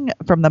hearing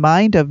from the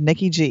mind of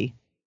Nikki G.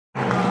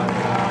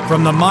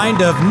 From the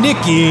mind of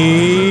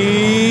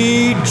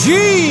Nikki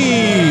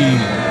G.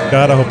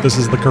 God, I hope this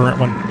is the current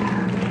one.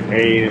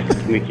 Hey, this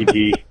is Nikki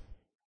G.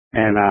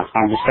 And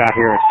I'm just out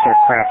here at Sir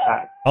Crap's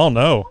Hut. Oh,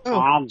 no.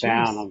 Calm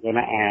down. I'm going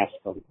to ask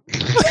him.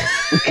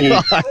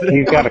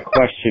 He's got a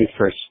question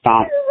for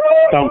Stump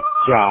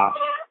Josh.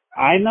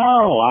 I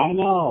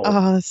know.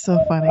 Oh, that's so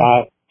funny.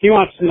 He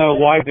wants to know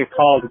why they're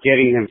called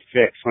Getting Them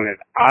Fixed when it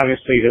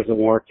obviously doesn't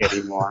work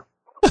anymore.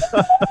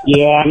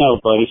 Yeah, I know,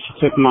 buddy. She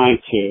took mine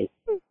too.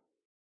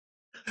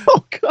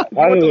 Oh, God.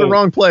 I went to the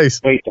wrong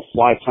place. Wait to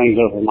fly planes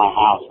over my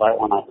house right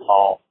when I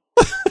call.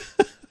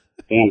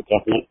 Damn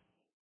government.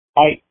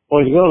 All right,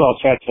 boys and girls, I'll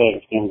chat to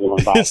you.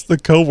 Bye. It's the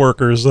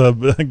coworkers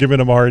giving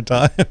him a hard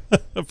time.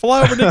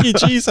 Fly over Nikki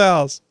G's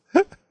house.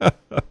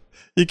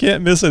 You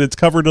can't miss it. It's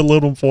covered in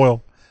aluminum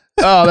foil.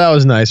 Oh, that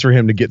was nice for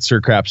him to get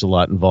Sir Craps a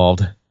lot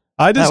involved.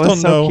 I just That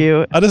was don't know. so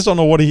cute. I just don't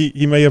know what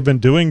he may have been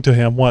doing to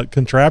him. What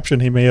contraption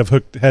he may have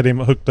had him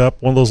hooked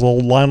up, one of those little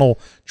Lionel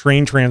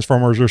train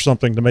transformers or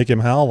something to make him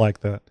howl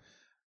like that.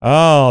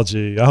 Oh,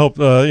 gee. I hope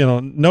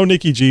no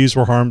Nikki G's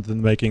were harmed in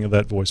the making of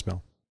that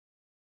voicemail.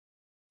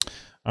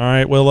 All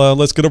right. Well,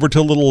 let's get over to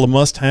a little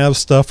must-have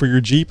stuff for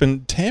your Jeep.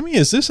 And Tammy,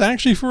 is this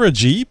actually for a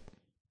Jeep?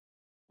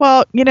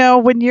 Well,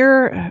 when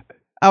you're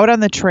out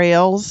on the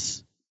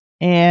trails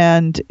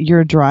and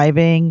you're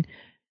driving,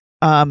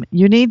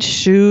 you need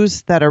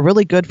shoes that are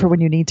really good for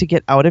when you need to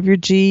get out of your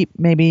Jeep,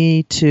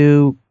 maybe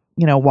to,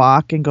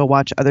 walk and go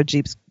watch other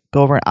Jeeps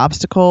go over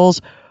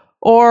obstacles,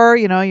 or,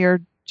 your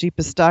Jeep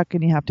is stuck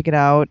and you have to get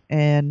out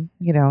and,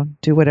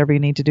 do whatever you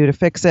need to do to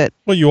fix it.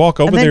 Well, you walk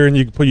over there and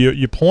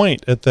you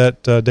point at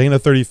that Dana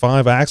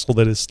 35 axle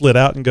that is slid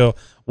out and go,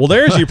 well,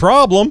 there's your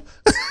problem.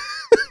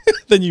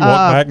 Then you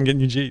walk back and get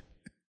in your Jeep.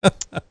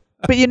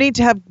 But you need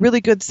to have really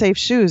good, safe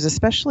shoes,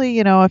 especially,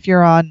 if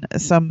you're on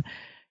some,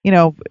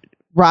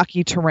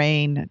 rocky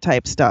terrain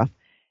type stuff.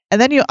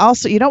 And then you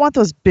don't want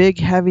those big,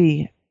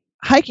 heavy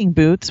hiking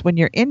boots when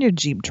you're in your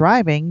Jeep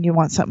driving. You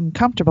want something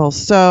comfortable.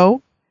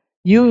 So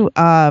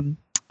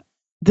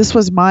this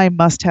was my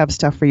must-have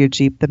stuff for your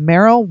Jeep, the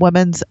Merrell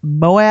Women's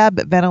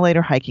MOAB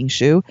Ventilator Hiking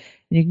Shoe.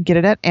 You can get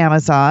it at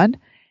Amazon,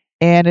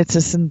 and it's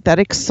a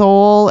synthetic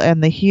sole,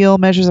 and the heel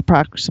measures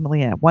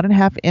approximately at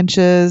 1.5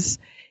 inches.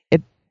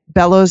 It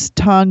bellows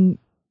tongue,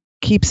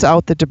 keeps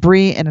out the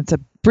debris, and it's a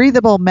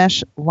breathable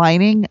mesh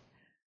lining,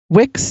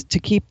 wicks to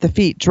keep the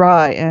feet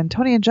dry. And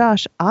Tony and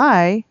Josh,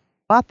 I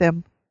bought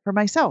them for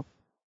myself.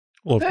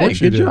 Well, of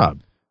course you did. Good job.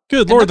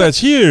 Good Lord, that's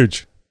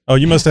huge. Oh,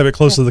 you must have it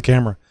close to the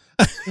camera.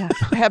 Yeah,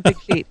 I have big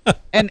feet.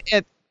 And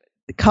it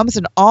comes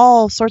in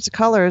all sorts of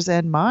colors,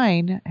 and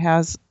mine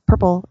has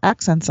purple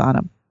accents on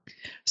them.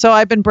 So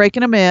I've been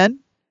breaking them in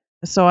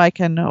so I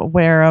can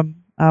wear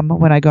them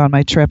when I go on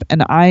my trip.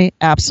 And I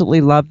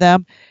absolutely love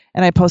them.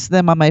 And I posted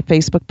them on my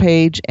Facebook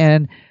page,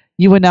 and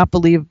you would not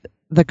believe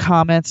the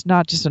comments,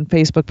 not just on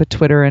Facebook, but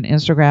Twitter and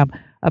Instagram,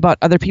 about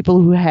other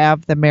people who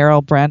have the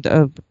Merrell brand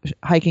of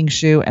hiking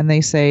shoe, and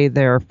they say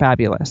they're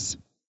fabulous.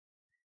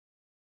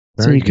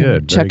 Very so you can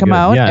good. check them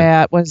out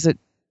at, what is it,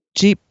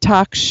 Jeep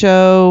Talk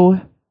Show?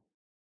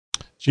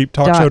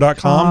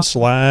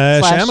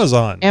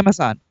 JeepTalkShow.com/Amazon.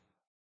 Amazon.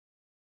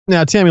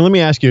 Now, Tammy, let me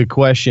ask you a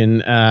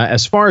question.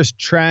 As far as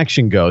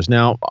traction goes,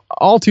 now,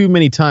 all too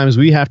many times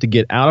we have to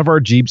get out of our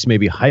Jeeps,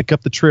 maybe hike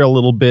up the trail a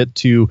little bit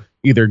to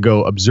either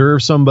go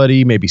observe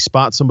somebody, maybe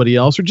spot somebody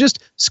else, or just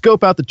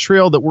scope out the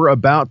trail that we're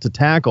about to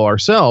tackle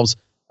ourselves,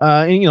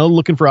 and,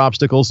 looking for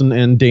obstacles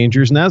and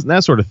dangers and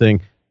that sort of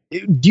thing.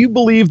 Do you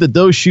believe that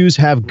those shoes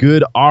have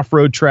good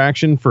off-road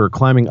traction for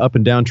climbing up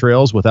and down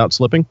trails without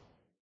slipping?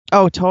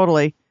 Oh,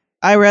 totally.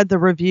 I read the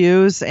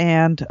reviews,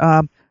 and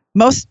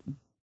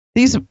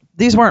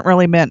these weren't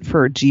really meant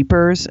for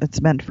Jeepers.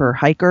 It's meant for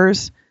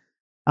hikers.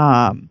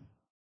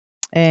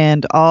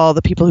 And all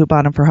the people who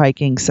bought them for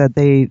hiking said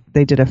they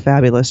did a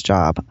fabulous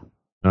job.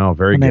 Oh,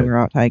 very good. When they were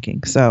out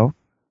hiking. So,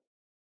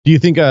 do you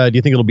think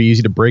it'll be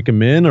easy to break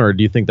them in, or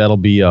do you think that'll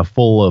be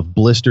full of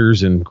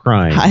blisters and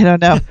crying? I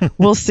don't know.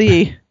 We'll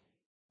see.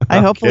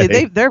 Hopefully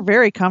they're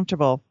very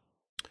comfortable.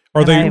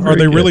 Are they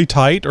really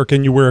tight, or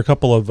can you wear a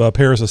couple of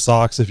pairs of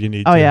socks if you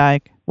need to? Oh yeah.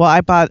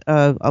 I bought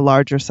a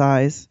larger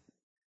size,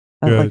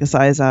 like a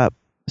size up.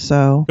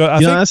 So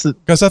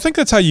because I think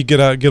that's how you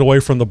get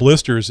away from the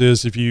blisters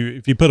is if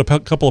you put a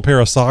couple of pair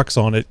of socks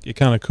on it, it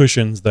kind of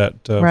cushions that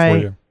for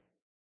you.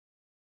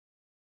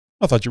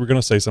 I thought you were going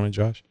to say something,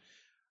 Josh.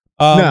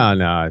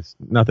 No, it's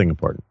nothing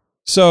important.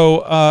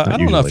 So I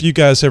don't know if you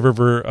guys have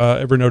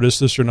ever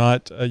noticed this or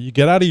not. You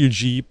get out of your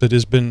Jeep that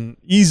has been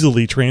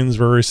easily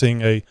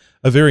traversing a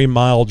very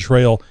mild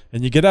trail,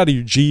 and you get out of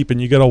your Jeep and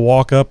you got to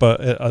walk up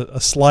a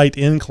slight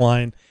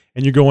incline,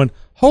 and you're going,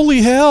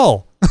 holy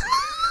hell!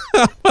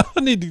 I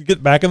need to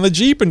get back in the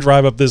Jeep and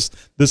drive up this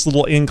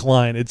little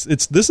incline.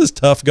 This is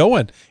tough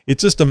going.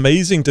 It's just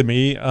amazing to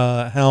me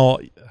how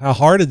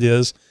hard it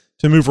is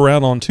to move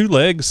around on two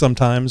legs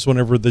sometimes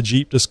whenever the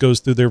Jeep just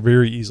goes through there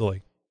very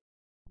easily.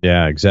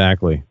 Yeah,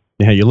 exactly.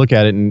 Yeah, you look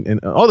at it and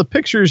all the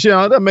pictures,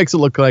 that makes it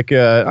look like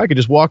I could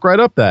just walk right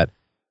up that.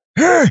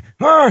 Yes,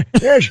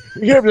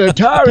 give the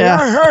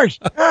tire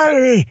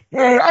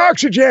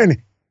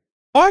oxygen.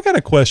 Oh, I got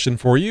a question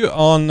for you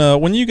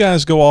on when you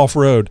guys go off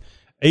road.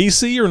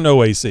 AC or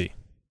no AC?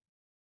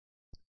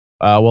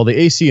 Well, the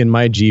AC in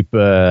my Jeep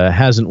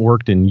hasn't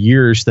worked in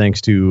years thanks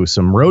to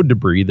some road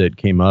debris that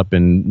came up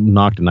and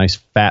knocked a nice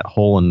fat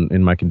hole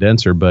in my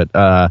condenser. But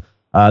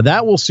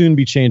that will soon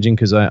be changing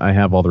because I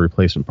have all the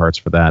replacement parts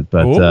for that.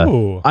 But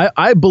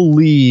I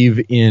believe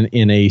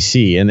in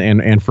AC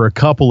and for a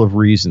couple of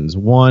reasons.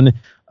 One,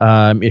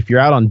 if you're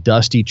out on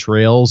dusty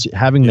trails,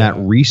 having that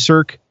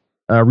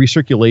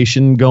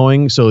recirculation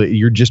going, so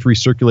you're just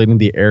recirculating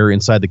the air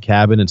inside the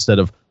cabin instead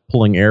of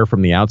pulling air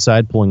from the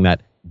outside, pulling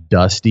that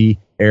dusty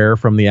air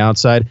from the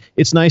outside.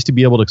 It's nice to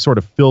be able to sort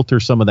of filter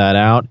some of that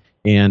out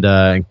and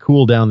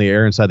cool down the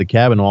air inside the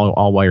cabin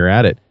all while you're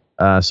at it.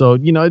 So,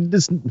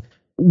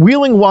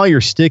 wheeling while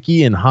you're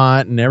sticky and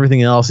hot and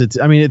everything else, it's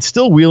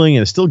still wheeling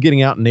and it's still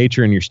getting out in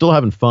nature and you're still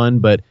having fun.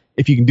 But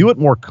if you can do it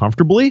more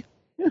comfortably,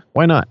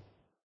 why not?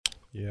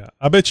 Yeah,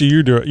 I bet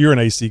you're an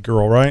AC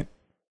girl, right?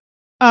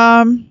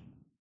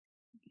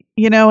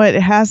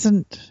 It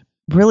hasn't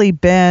really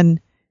been,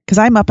 because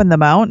I'm up in the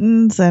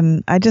mountains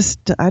and I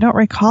don't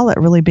recall it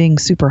really being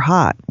super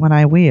hot when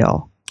I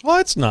wheel. Well,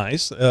 it's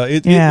nice.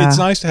 It's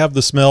nice to have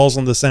the smells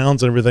and the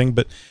sounds and everything,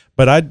 but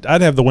I'd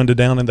have the window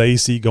down and the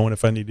AC going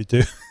if I needed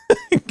to.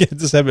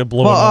 Just have it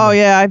blowing. Well,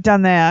 yeah, I've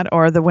done that,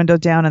 or the window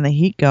down and the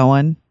heat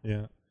going.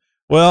 Yeah.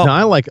 Well, no,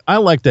 I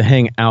like to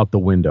hang out the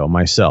window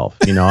myself.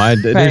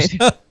 I'm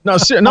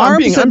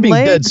being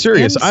dead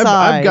serious.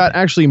 I've got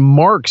actually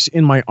marks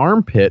in my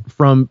armpit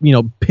from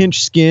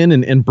pinched skin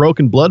and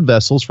broken blood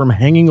vessels from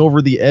hanging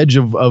over the edge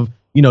of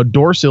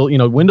door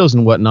sill, windows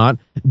and whatnot.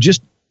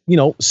 Just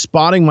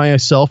spotting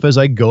myself as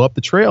I go up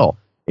the trail.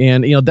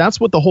 And, that's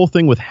what the whole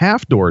thing with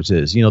half doors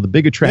is. The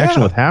big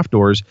attraction with half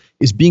doors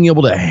is being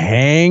able to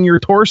hang your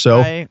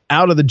torso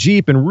out of the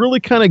Jeep and really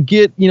kind of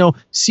get,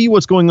 see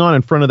what's going on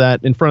in front of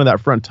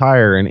that front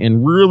tire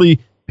and really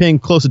paying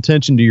close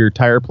attention to your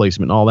tire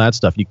placement and all that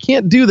stuff. You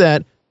can't do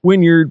that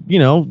when you're,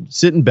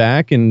 sitting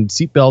back and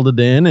seat belted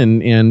in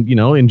and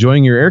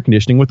enjoying your air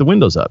conditioning with the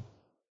windows up.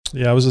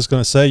 Yeah, I was just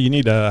going to say, you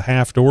need a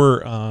half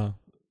door.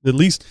 At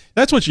least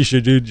that's what you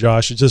should do,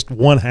 Josh. It's just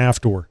one half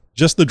door,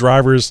 just the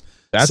driver's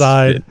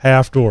side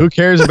half door. Who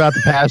cares about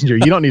the passenger?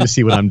 You don't need to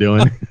see what I'm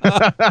doing.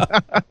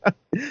 Not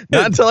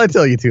until I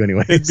tell you to,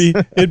 anyway.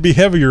 It'd be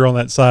heavier on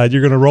that side.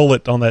 You're going to roll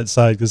it on that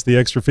side because the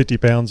extra 50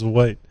 pounds of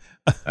weight.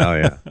 Oh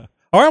yeah.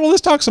 All right. Well,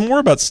 let's talk some more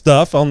about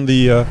stuff on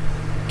the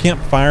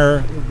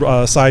campfire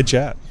side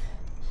chat.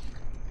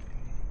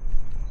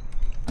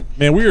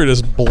 Man, we are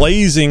just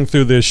blazing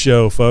through this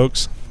show,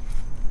 folks.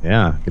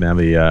 Yeah, gonna have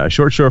a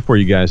short show for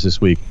you guys this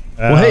week.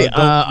 Well, hey,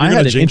 I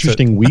had an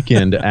interesting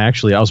weekend,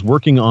 actually. I was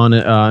working on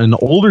an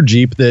older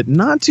Jeep that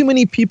not too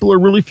many people are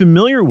really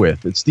familiar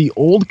with. It's the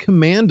old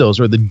Commandos,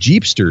 or the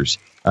Jeepsters,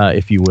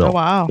 if you will. Oh,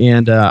 wow.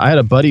 And I had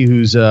a buddy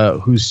who's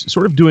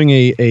sort of doing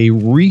a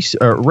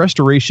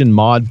restoration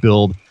mod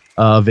build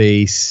of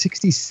a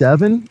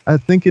 67, I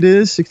think it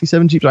is,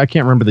 67 Jeep. I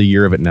can't remember the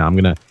year of it now.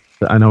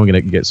 I know I'm going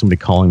to get somebody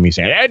calling me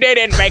saying, they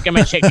didn't make him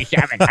a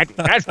 67.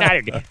 That's not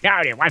it. No,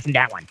 it wasn't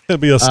that one. It'll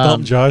be a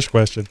Stump Josh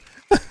question.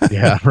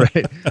 Yeah,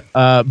 right.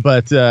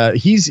 But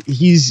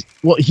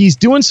he's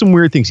doing some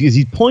weird things.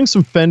 He's pulling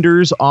some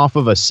fenders off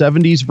of a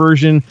 70s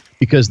version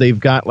because they've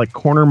got like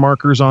corner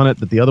markers on it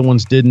that the other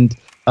ones didn't.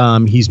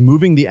 He's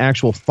moving the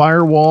actual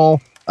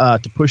firewall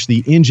to push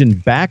the engine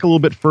back a little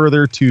bit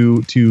further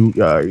to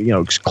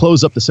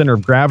close up the center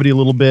of gravity a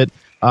little bit.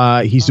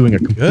 He's doing a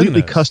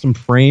completely custom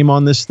frame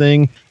on this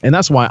thing. And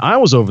that's why I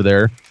was over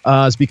there,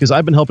 is because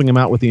I've been helping him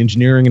out with the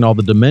engineering and all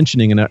the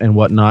dimensioning and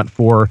whatnot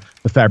for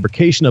the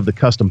fabrication of the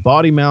custom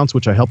body mounts,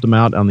 which I helped him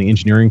out on the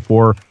engineering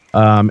for,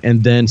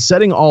 and then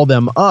setting all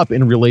them up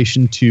in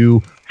relation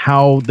to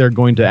how they're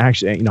going to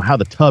actually, how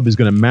the tub is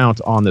going to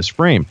mount on this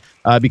frame,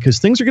 because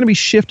things are going to be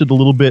shifted a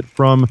little bit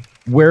from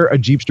where a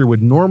Jeepster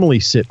would normally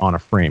sit on a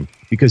frame,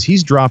 because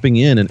he's dropping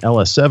in an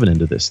LS7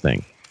 into this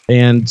thing.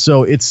 And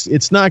so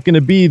it's not going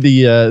to be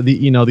the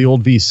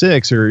old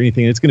V6 or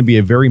anything. It's going to be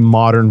a very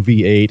modern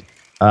V8.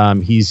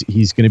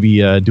 He's going to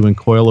be doing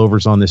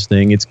coilovers on this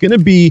thing. It's going to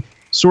be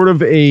sort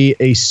of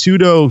a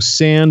pseudo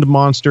sand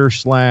monster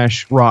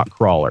 / rock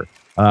crawler.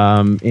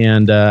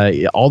 And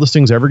all this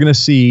thing's ever going to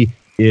see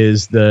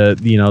is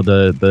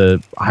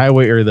the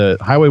highway, or the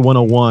Highway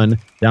 101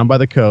 down by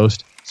the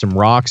coast, some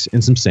rocks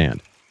and some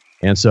sand.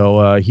 And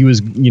so he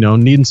was,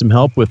 needing some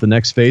help with the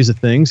next phase of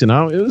things. And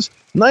it was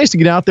nice to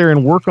get out there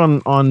and work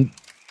on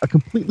a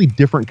completely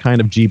different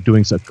kind of Jeep,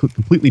 doing a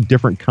completely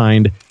different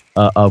kind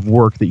of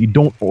work that you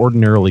don't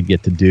ordinarily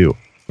get to do.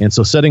 And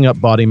so setting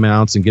up body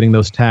mounts and getting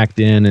those tacked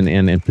in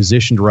and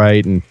positioned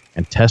right and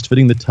test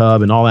fitting the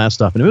tub and all that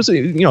stuff. And it was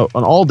an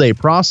all day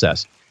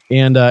process.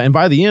 And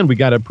by the end, we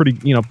got a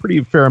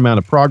pretty fair amount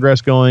of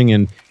progress going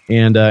and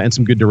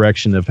some good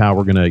direction of how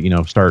we're going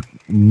to start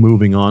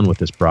moving on with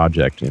this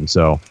project. And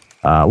so.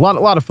 A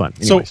lot of fun.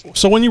 Anyways.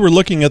 So when you were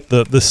looking at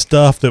the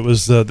stuff that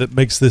was that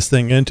makes this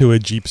thing into a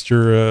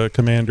Jeepster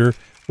Commander,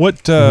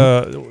 what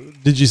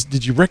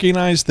did you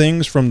recognize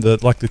things from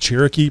the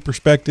Cherokee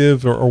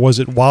perspective, or was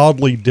it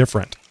wildly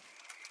different?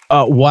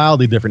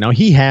 Wildly different. Now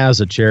he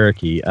has a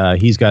Cherokee.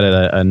 He's got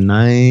a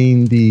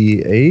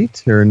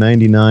 98 or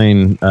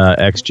 99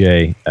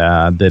 XJ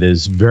that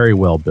is very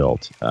well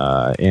built,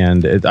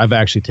 and I've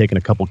actually taken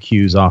a couple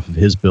cues off of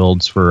his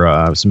builds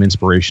for some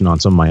inspiration on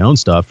some of my own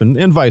stuff,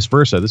 and vice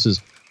versa. This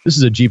is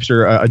a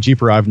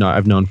Jeeper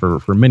I've known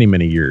for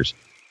many years,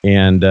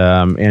 and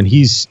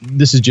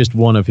this is just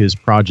one of his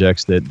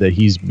projects that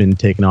he's been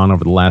taking on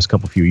over the last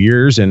few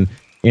years, and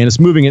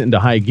it's moving it into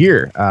high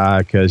gear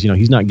because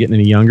he's not getting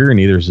any younger, and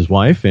neither is his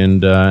wife,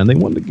 and they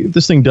wanted to get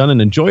this thing done and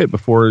enjoy it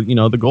before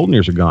the golden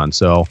years are gone.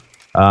 So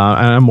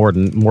I'm more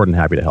than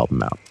happy to help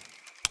him out.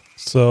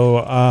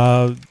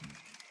 So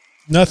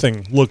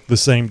nothing looked the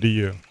same to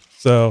you.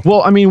 So,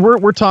 well, I mean,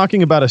 we're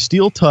talking about a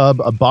steel tub,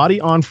 a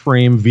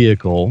body-on-frame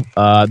vehicle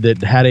that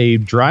had a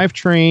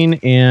drivetrain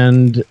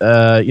and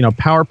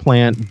power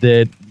plant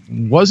that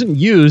wasn't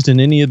used in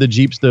any of the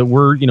Jeeps that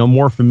we're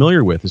more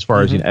familiar with, as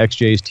far as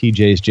XJs,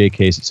 TJs,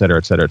 JKs, et cetera,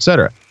 et cetera, et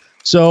cetera.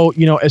 So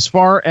as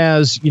far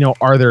as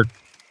are there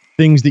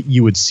things that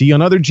you would see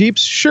on other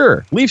Jeeps?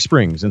 Sure, leaf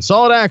springs and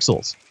solid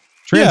axles.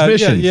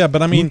 Transmission. Yeah,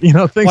 but I mean,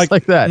 things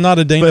like that. Not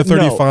a Dana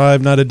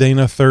 35, not a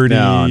Dana 30.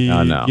 No.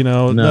 Nothing.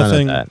 None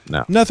of that,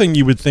 no. Nothing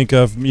you would think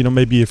of.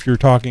 Maybe if you're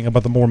talking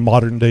about the more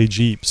modern day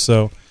Jeeps.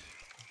 So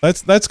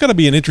that's going to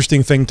be an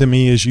interesting thing to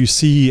me as you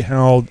see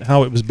how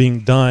it was being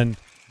done.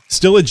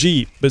 Still a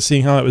Jeep, but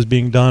seeing how it was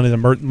being done in a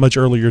much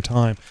earlier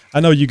time. I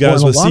know you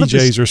guys with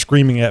CJs are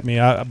screaming at me,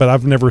 but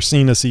I've never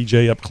seen a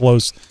CJ up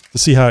close to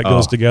see how it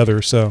goes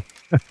together. So.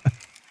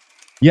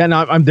 Yeah,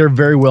 no, there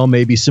very well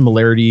may be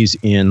similarities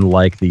in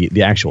like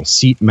the actual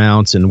seat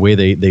mounts and the way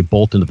they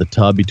bolt into the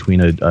tub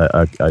between a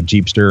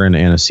Jeepster and a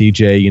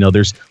CJ.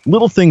 There's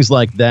little things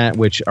like that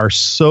which are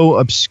so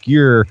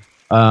obscure.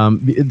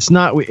 It's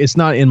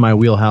not in my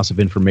wheelhouse of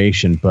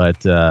information,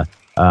 but the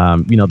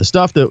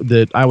stuff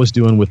that I was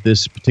doing with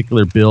this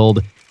particular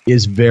build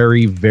is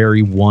very,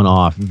 very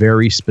one-off,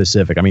 very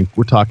specific. I mean,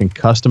 we're talking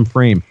custom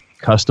frame,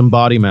 custom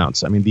body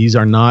mounts. I mean, these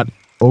are not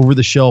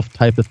over-the-shelf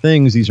type of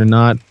things. These are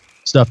not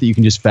stuff that you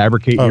can just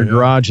fabricate in your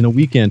garage in a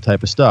weekend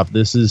type of stuff.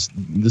 This is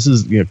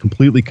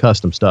completely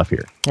custom stuff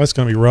here. That's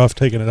going to be rough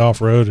taking it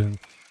off road and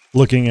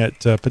looking at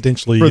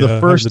potentially for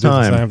the first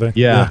time.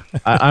 Yeah.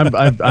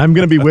 I'm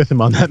going to be with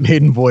him on that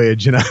maiden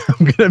voyage, and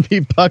I'm going to be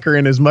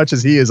puckering as much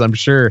as he is, I'm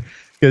sure,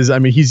 because I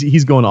mean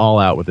he's going all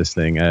out with this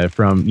thing,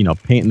 from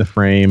painting the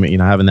frame,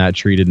 having that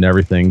treated and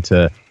everything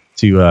to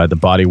the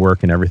body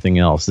work and everything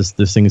else.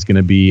 This thing is going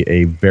to be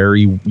a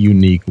very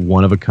unique,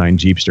 one-of-a-kind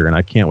Jeepster, and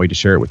I can't wait to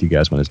share it with you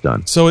guys when it's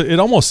done. So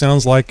it almost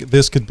sounds like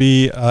this could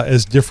be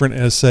as different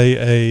as,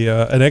 say,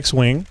 an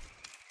X-Wing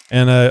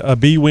and a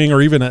B-Wing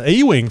or even an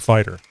A-Wing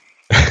fighter.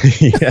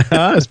 Yeah,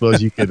 I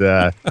suppose you could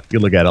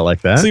look at it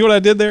like that. See what I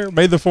did there?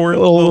 Made the fourth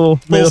little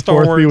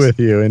Star Wars be with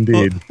you,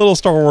 indeed. Little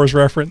Star Wars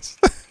reference.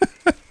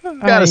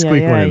 Gotta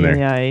squeak one in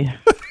there.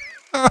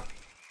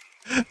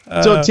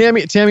 So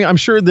Tammy, I'm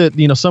sure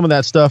that some of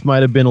that stuff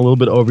might have been a little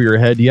bit over your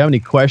head. Do you have any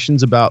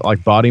questions about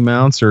like body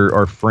mounts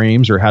or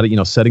frames or how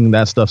to setting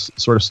that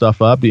sort of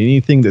stuff up?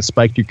 Anything that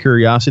spiked your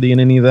curiosity in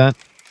any of that?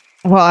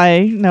 Well, I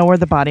know where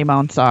the body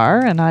mounts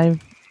are, and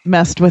I've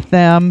messed with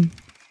them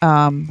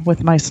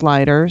with my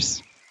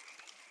sliders.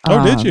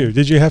 Oh, did you?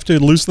 Did you have to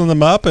loosen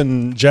them up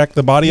and jack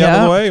the body out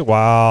of the way?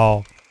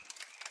 Wow.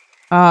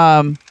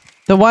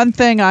 The one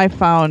thing I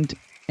found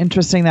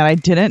interesting that I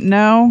didn't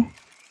know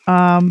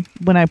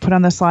when I put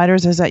on the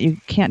sliders is that you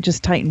can't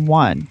just tighten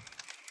one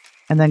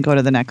and then go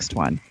to the next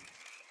one.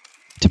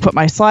 To put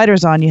my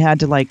sliders on, you had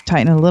to like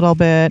tighten a little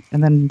bit,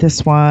 and then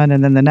this one,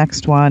 and then the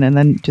next one, and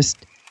then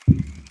just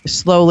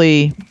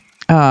slowly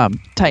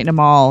tighten them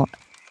all,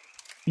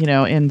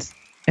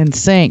 in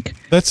sync.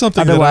 That's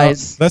something.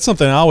 Otherwise, that's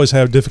something I always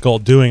have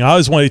difficult doing. I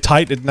always want to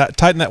tighten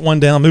that one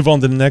down, move on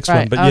to the next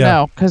one. But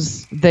no,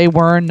 because they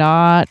weren't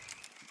going.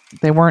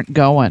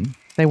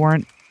 They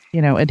weren't,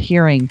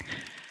 adhering.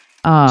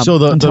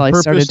 Until I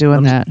started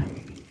doing that.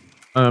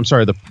 I'm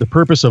sorry. The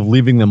purpose of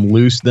leaving them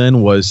loose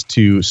then was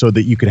so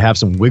that you could have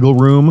some wiggle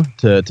room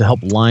to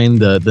help line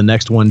the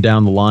next one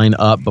down the line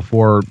up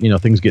before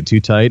things get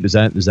too tight. Is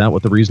that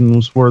what the reason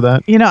was for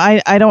that?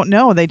 I don't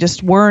know. They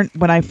just weren't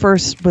when I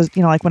first was.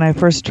 I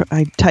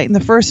tightened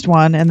the first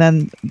one, and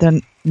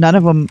then none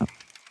of them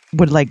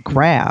would like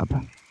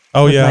grab.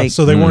 Oh yeah.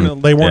 So they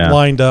weren't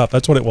lined up.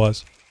 That's what it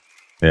was.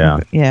 Yeah.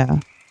 Yeah.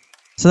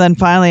 So then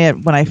finally,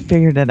 when I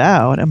figured it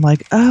out, I'm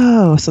like,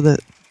 oh, so the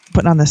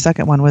putting on the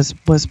second one was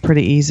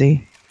pretty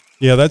easy.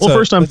 Yeah, that's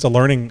a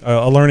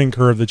learning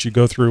curve that you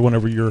go through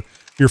whenever you're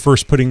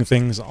first putting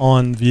things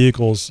on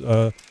vehicles,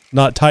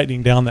 not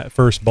tightening down that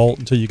first bolt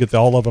until you get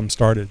all of them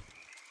started.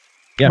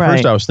 Yeah, right.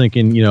 First I was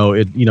thinking,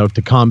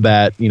 to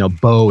combat,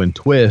 bow and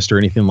twist or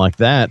anything like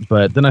that.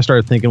 But then I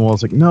started thinking, well,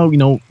 it's like, no,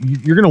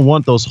 you're going to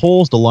want those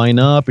holes to line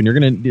up, and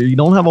you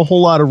don't have a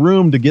whole lot of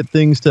room to get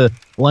things to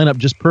line up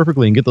just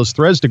perfectly and get those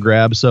threads to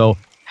grab. So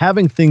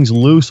having things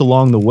loose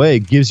along the way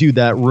gives you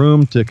that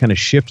room to kind of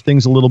shift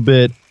things a little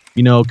bit,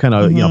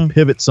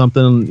 pivot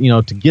something,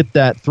 to get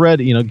that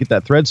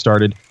thread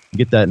started,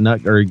 get that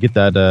nut or get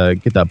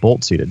that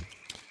bolt seated.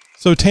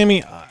 So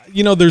Tammy,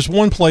 there's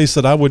one place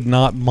that I would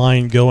not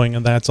mind going,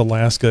 and that's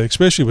Alaska,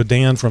 especially with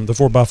Dan from the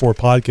 4x4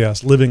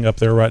 podcast living up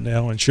there right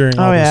now and sharing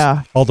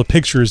all the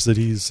pictures that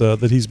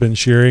he's been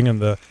sharing,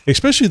 and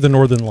especially the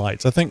Northern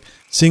Lights. I think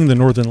seeing the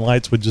Northern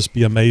Lights would just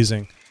be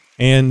amazing.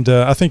 And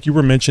I think you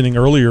were mentioning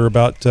earlier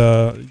about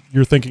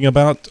you're thinking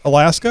about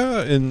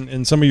Alaska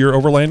and some of your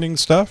overlanding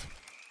stuff.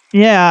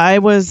 Yeah, I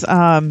was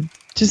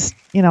just,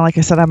 like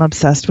I said, I'm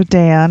obsessed with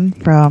Dan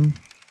from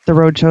The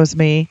Road Chose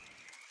Me.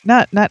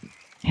 Not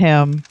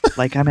him,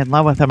 like I'm in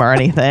love with him or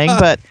anything,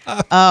 but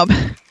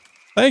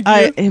thank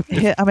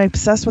you. I'm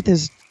obsessed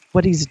with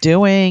what he's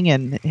doing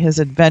and his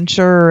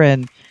adventure,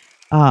 and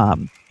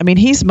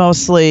he's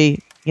mostly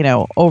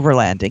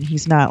overlanding.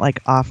 He's not like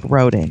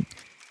off-roading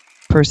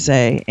per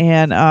se.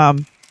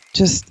 And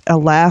just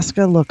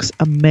Alaska looks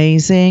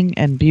amazing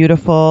and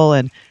beautiful.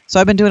 And so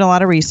I've been doing a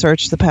lot of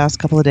research the past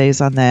couple of days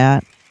on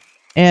that.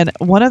 And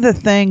one of the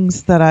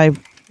things that I've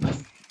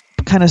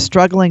kind of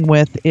struggling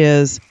with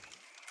is,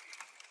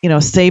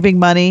 saving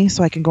money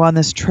so I can go on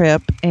this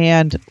trip,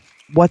 and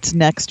what's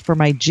next for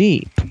my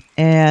Jeep.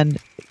 And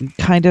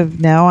kind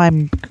of now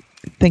I'm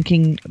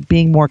thinking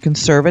being more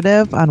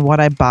conservative on what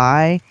I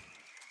buy,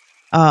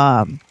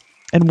 and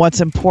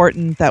what's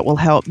important that will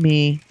help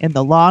me in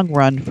the long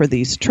run for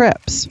these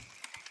trips.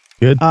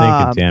 Good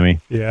thinking,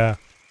 Tammy. Yeah.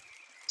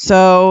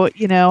 So,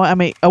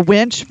 a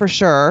winch for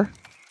sure.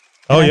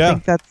 Oh, and yeah. I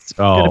think that's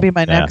going to be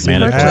my next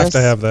purchase. You have to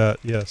have that,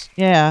 yes.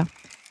 Yeah.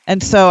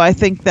 And so I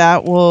think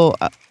that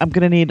I'm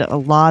going to need a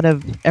lot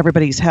of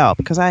everybody's help,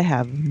 because I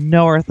have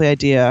no earthly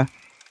idea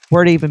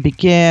where to even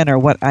begin or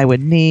what I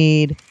would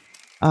need,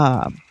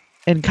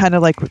 and kind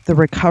of like the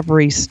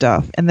recovery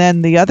stuff. And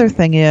then the other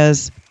thing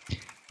is,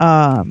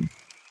 Dan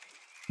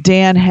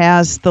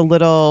has the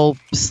little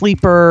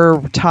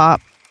sleeper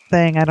top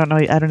thing. I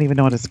don't even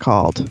know what it's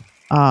called.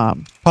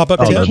 Pop-up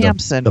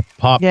Campson. The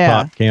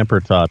pop-top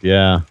camper top,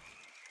 yeah.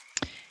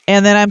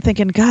 And then I'm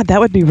thinking, God,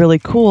 that would be really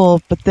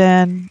cool, but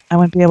then I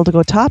wouldn't be able to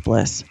go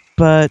topless.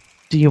 But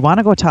do you want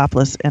to go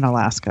topless in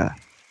Alaska?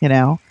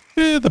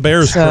 The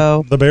bears.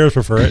 The bears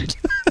prefer it.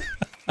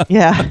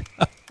 Yeah.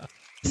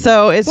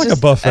 So it's like just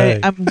a buffet.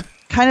 I'm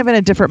kind of in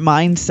a different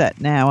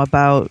mindset now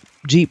about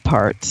Jeep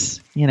parts,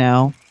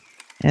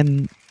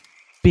 and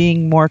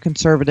being more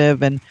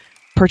conservative and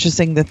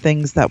purchasing the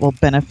things that will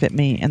benefit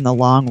me in the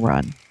long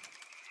run.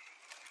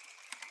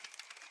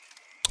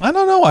 I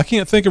don't know. I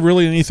can't think of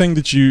really anything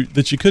that you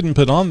couldn't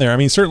put on there. I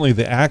mean, certainly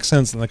the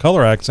accents and the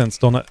color accents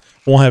won't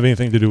have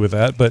anything to do with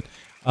that. But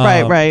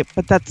right.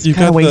 But that's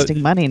kind of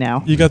wasting money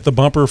now. You got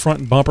the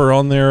front bumper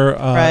on there.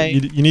 Right.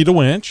 You need a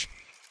winch.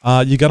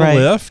 You got a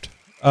lift.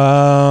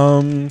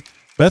 But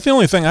that's the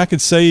only thing I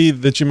could say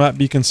that you might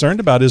be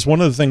concerned about is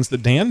one of the things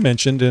that Dan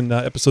mentioned in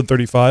episode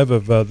 35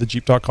 of the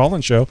Jeep Talk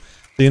Call-In Show,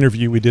 the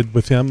interview we did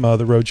with him,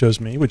 The Road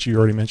Chose Me, which you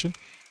already mentioned.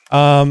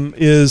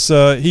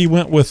 He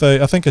went with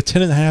I think a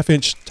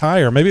 10.5-inch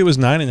tire. Maybe it was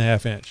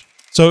 9.5-inch.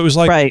 So it was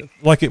like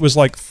it was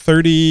like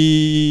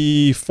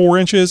 34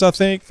 inches, I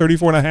think,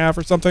 34.5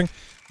 or something,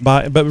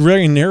 but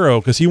very narrow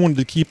because he wanted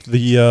to keep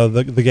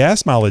the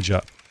gas mileage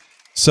up.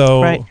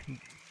 So,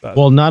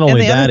 well, not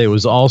only that, it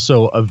was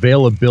also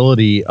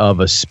availability of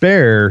a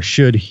spare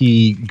should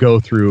he go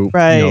through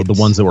the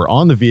ones that were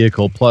on the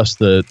vehicle plus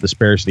the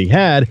spares that he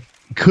had.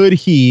 Could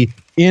he,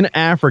 in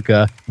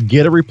Africa,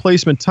 get a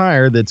replacement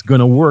tire that's going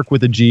to work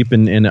with the Jeep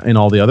and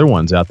all the other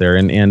ones out there?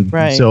 And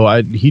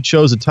so he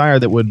chose a tire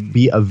that would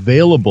be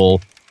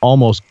available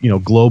almost,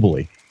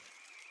 globally.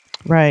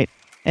 Right.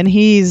 And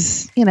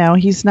he's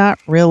not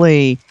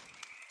really,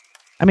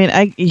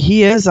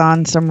 he is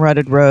on some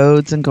rutted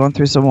roads and going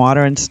through some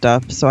water and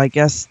stuff. So I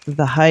guess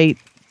the height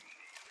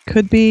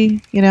could be,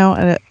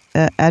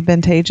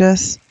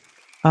 advantageous.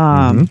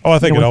 I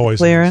think it always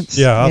clearance. is.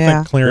 Yeah, I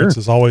think clearance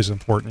is always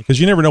important because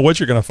you never know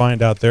what you're going to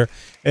find out there,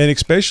 and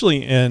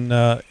especially in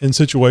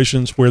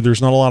situations where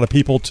there's not a lot of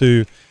people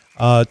to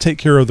take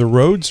care of the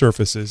road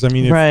surfaces. I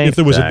mean, if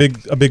there was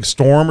a big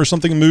storm or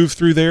something move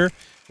through there,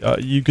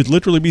 you could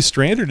literally be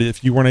stranded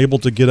if you weren't able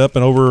to get up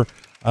and over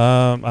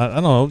I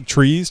don't know,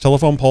 trees,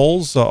 telephone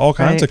poles, all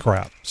kinds of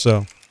crap.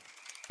 So,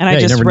 and I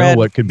just you never read know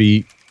what could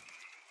be.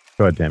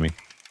 Go ahead, Tammy.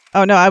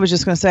 Oh no, I was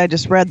just going to say I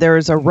just read there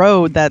is a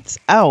road that's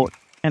out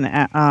in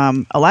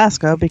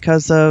Alaska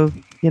because of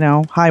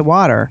high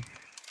water.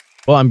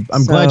 Well, I'm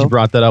glad you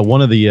brought that up.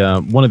 One of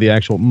the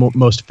actual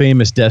most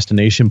famous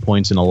destination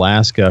points in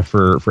Alaska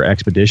for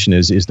expedition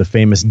is the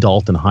famous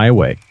Dalton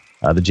Highway,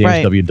 the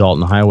James W.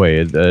 Dalton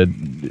Highway,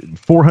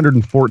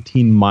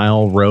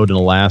 414-mile road in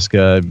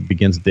Alaska,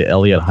 begins at the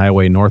Elliott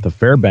Highway north of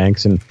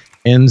Fairbanks and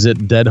ends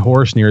at Dead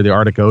Horse near the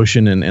Arctic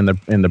Ocean and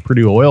the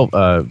Purdue oil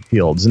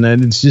fields. And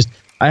then it's just.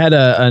 I had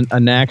a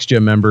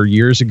Naxja member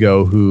years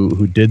ago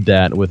who did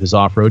that with his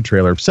off-road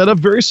trailer, set up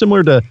very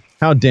similar to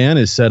how Dan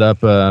is set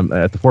up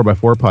at the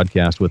 4x4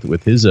 podcast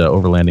with his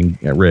overlanding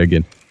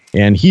rig,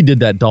 and he did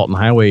that Dalton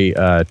Highway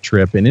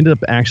trip and ended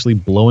up actually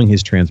blowing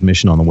his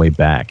transmission on the way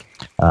back,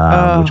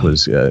 which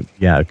was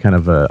kind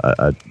of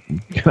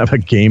a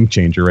game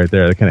changer right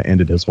there. That kind of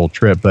ended his whole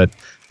trip, but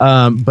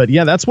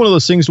yeah, that's one of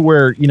those things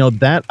where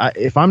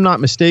if I'm not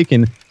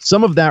mistaken,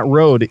 some of that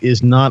road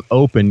is not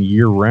open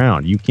year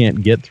round. You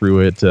can't get through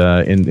it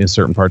in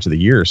certain parts of the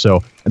year.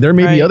 So there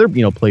may be other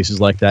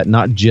places like that,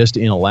 not just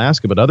in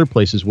Alaska, but other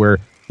places where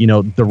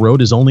the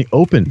road is only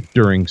open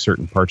during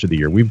certain parts of the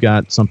year. We've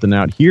got something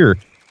out here.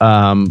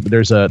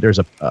 There's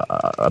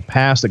a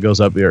pass that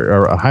goes up,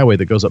 or a highway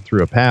that goes up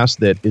through a pass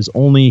that is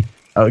only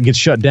gets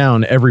shut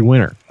down every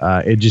winter.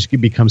 It just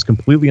becomes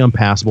completely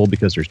unpassable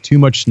because there's too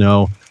much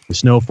snow. The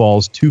snow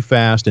falls too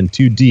fast and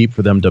too deep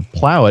for them to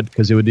plow it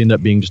because it would end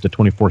up being just a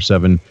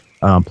 24/7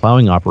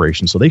 plowing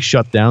operation. So they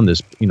shut down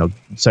this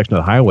section of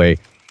the highway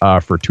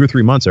for 2 or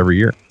 3 months every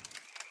year.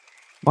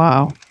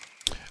 Wow.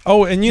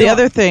 Oh, and the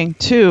other thing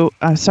too.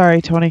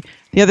 Sorry, Tony.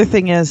 The other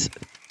thing is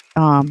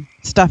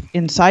stuff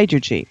inside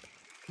your Jeep.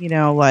 You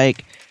know,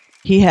 like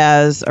he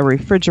has a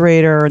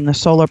refrigerator and the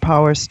solar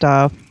power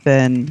stuff,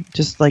 and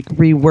just like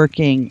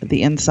reworking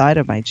the inside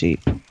of my Jeep.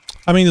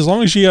 I mean, as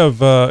long as you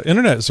have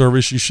internet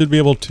service, you should be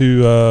able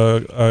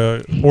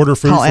to order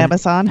food. Call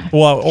Amazon.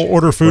 Well,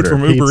 order food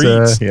from pizza,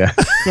 Uber Eats. Yeah,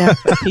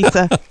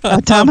 pizza.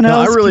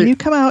 Domino's. No, Can you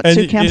come out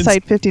to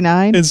campsite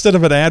 59? Instead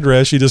of an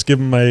address, you just give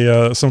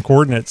them some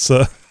coordinates.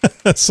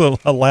 So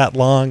a lat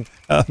long.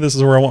 This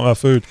is where I want my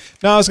food.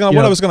 Now, what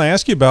I was going to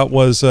ask you about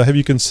was, have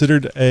you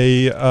considered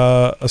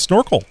a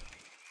snorkel?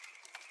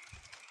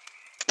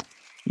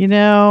 You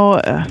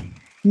know,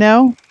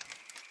 no.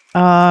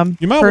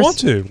 You might want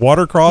to.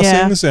 Water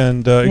crossings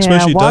and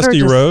especially water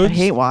dusty roads. I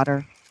hate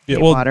water.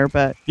 Water,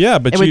 but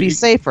but it would be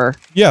safer.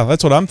 Yeah,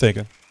 that's what I'm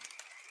thinking.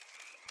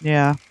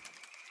 Yeah.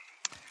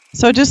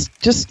 So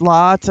just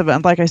lots of,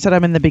 like I said,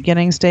 I'm in the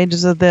beginning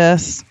stages of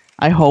this.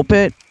 I hope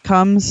it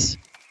comes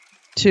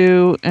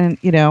to, and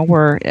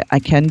where I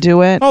can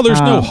do it. Oh, there's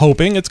no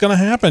hoping it's going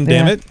to happen.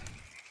 Damn it!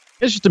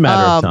 It's just a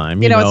matter of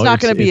time. It's not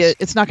going to be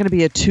it's not going to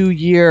be a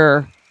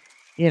 2-year,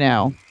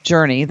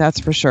 journey. That's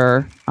for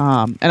sure.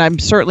 And I'm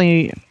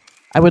certainly,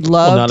 I would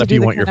love. Not to if do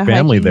you the want your kind of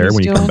family hiking there he's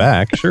when you doing. come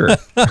back. Sure.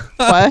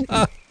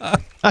 What?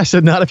 I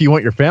said, not if you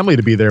want your family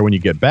to be there when you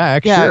get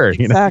back. Yeah, sure.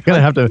 exactly. You're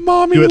gonna have to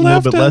Mommy do it in a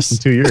little left bit less us.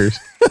 than 2 years.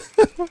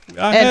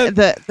 And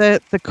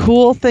the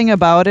cool thing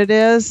about it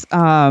is,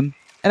 and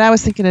I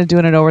was thinking of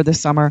doing it over the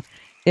summer,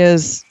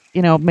 is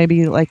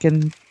maybe like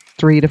in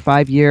 3 to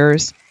 5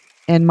 years,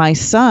 and my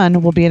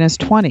son will be in his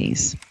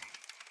 20s,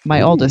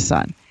 my oldest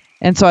son.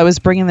 And so I was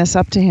bringing this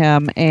up to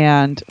him,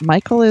 and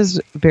Michael is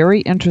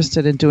very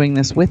interested in doing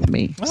this with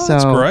me. Oh, so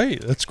that's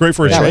great. That's great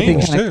for a that would be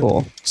change kinda too.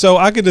 cool. So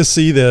I could just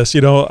see this.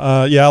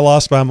 I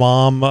lost my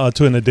mom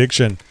to an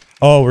addiction.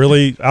 Oh,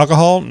 really?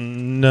 Alcohol?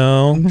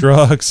 No.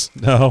 Drugs?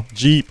 No.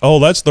 Jeep? Oh,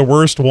 that's the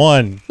worst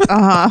one.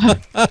 Uh-huh.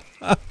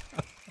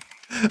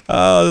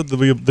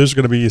 There's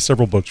going to be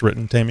several books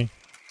written, Tammy.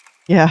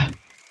 Yeah.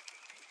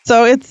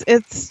 So it's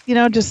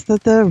just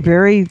the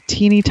very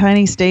teeny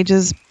tiny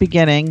stages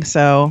beginning.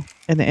 So,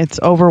 and it's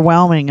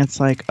overwhelming. It's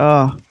like,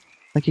 oh,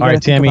 like you All gotta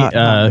right, think Tammy.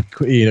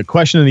 about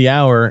Question of the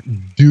hour: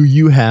 do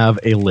you have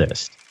a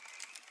list?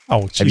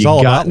 Oh, she's have you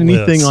all gotten about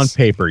anything lists. on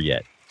paper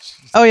yet?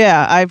 Oh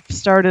yeah, I've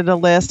started a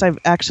list. I'm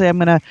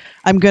gonna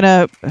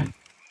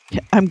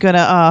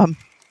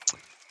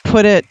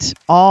put it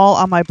all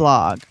on my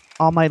blog.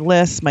 All my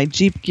lists, my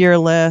Jeep gear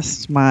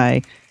list,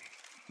 my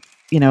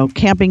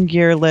camping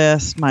gear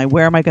list, my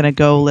where am I going to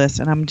go list,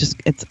 and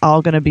it's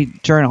all going to be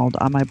journaled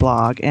on my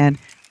blog. And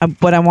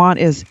what I want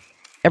is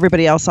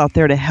everybody else out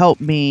there to help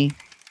me,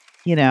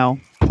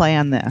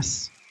 plan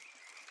this.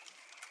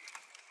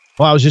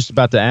 Well, I was just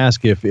about to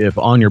ask if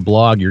on your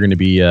blog you're going to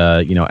be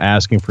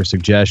asking for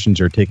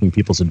suggestions or taking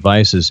people's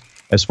advices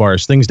as far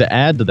as things to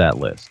add to that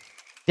list.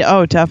 Yeah,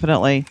 oh,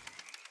 definitely.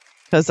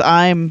 Because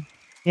I'm,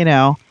 and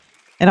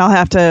I'll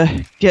have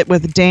to get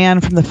with Dan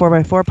from the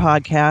 4x4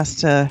 podcast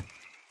to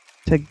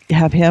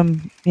have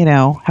him,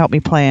 help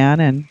me plan.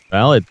 And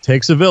well, it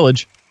takes a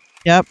village.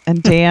 Yep.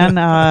 And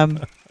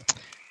Dan,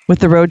 with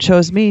the Road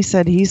Shows Me,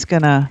 said he's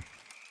gonna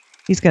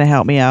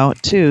help me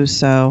out too.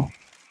 So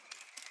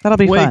that'll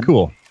be fun.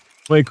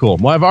 Way cool.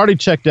 Well, I've already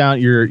checked out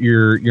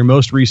your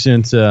most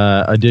recent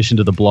addition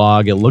to the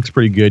blog. It looks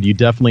pretty good. You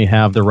definitely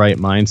have the right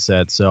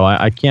mindset. So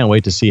I can't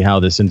wait to see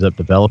how this ends up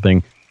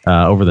developing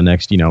over the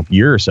next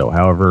year or so,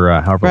 however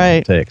long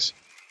it takes.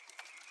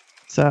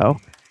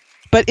 So,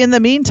 but in the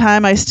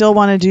meantime, I still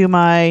want to do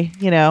my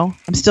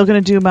I'm still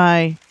going to do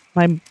my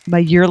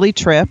yearly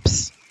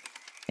trips,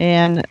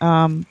 and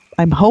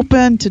I'm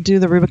hoping to do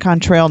the Rubicon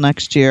Trail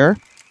next year,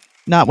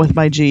 not with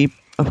my Jeep,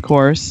 of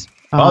course.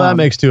 That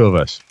makes two of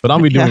us, but I'll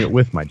be doing it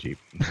with my Jeep.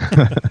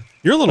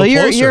 You're a little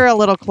closer. You're a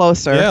little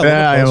closer.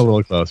 Yeah, I am a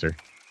little closer.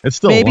 It's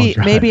still a long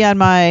drive. Maybe on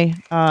my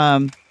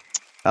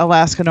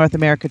Alaska North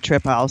America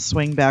trip, I'll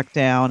swing back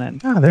down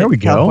and there we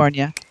go.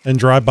 California and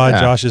drive by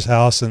Josh's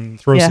house and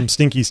throw some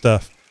stinky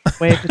stuff.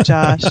 Wave to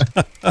Josh.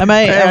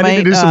 I need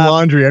to do some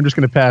laundry. I'm just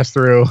going to pass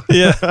through.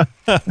 Yeah.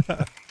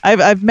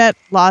 I've met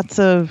lots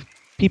of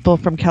people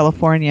from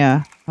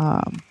California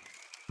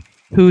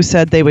who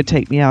said they would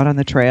take me out on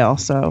the trail.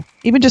 So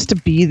even just to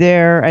be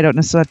there, I don't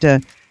necessarily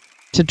have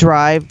to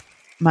drive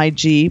my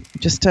Jeep,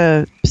 just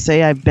to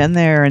say I've been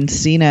there and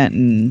seen it.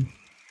 And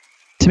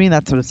to me,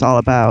 that's what it's all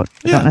about.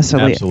 I don't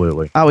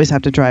necessarily always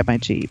have to drive my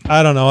Jeep.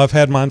 I don't know. I've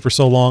had mine for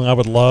so long. I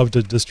would love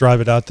to just drive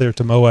it out there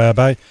to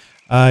MOAB.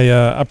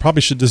 I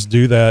probably should just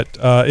do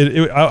that.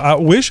 I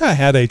wish I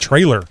had a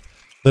trailer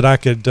that I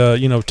could,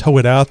 tow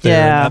it out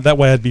there. Yeah. And that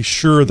way I'd be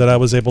sure that I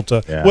was able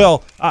to. Yeah.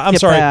 Well, I'm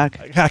sorry.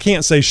 Back. I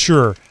can't say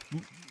sure.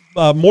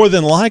 More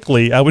than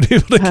likely, I would be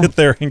able to get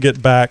there and get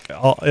back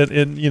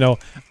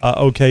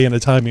okay in a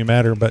timely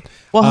manner. But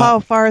how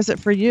far is it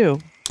for you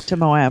to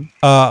MOAB?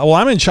 Well,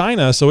 I'm in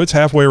China, so it's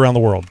halfway around the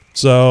world.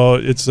 So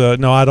it's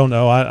no, I don't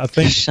know. I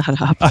think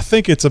shut up. I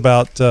think it's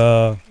about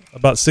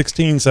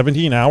 16,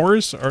 17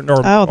 hours or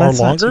that's longer.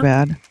 not too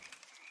bad.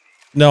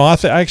 No,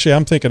 actually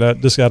I'm thinking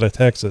just out of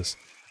Texas.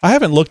 I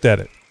haven't looked at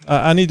it.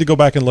 I need to go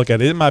back and look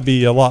at it. It might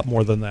be a lot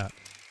more than that.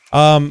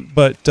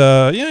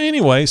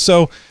 Anyway,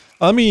 so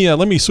let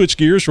me switch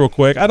gears real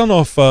quick. I don't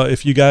know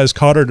if you guys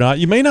caught it or not.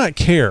 You may not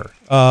care,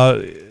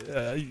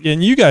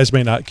 and you guys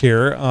may not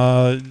care,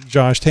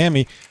 Josh,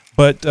 Tammy.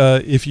 But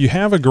if you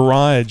have a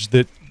garage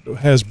that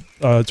has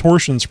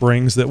torsion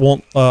springs that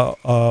won't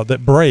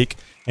that break,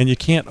 and you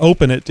can't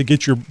open it to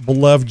get your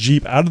beloved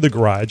Jeep out of the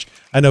garage,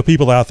 I know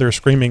people out there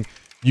screaming,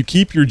 "You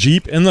keep your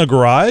Jeep in the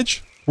garage?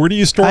 Where do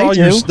you store all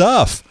your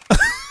stuff?"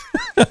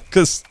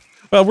 Because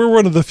we're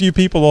one of the few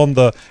people in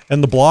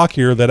the block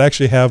here that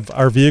actually have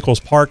our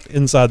vehicles parked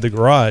inside the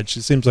garage.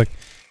 It seems like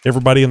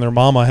everybody and their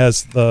mama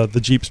has the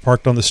Jeeps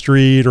parked on the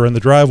street or in the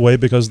driveway,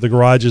 because the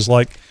garage is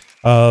like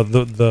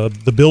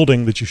the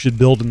building that you should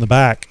build in the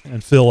back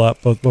and fill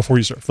up before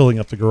you start filling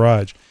up the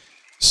garage.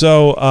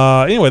 So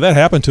anyway, that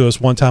happened to us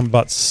one time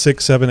about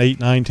 6, 7, 8,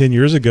 9, 10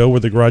 years ago,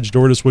 where the garage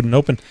door just wouldn't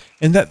open.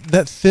 And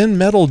that thin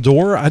metal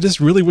door, I just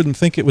really wouldn't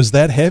think it was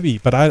that heavy.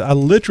 But I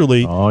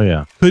literally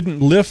couldn't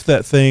lift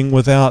that thing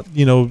without,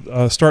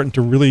 starting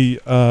to really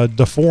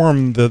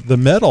deform the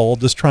metal,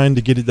 just trying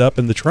to get it up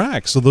in the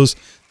track. So those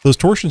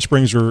torsion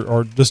springs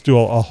are just do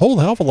a whole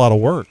hell of a lot of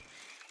work.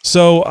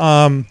 So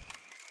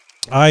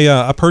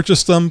I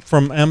purchased them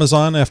from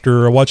Amazon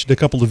after watching a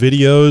couple of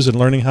videos and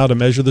learning how to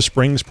measure the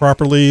springs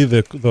properly,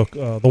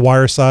 the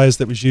wire size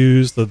that was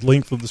used, the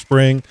length of the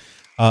spring,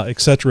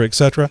 et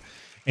cetera,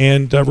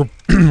 and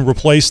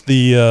replaced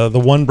the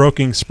one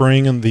broken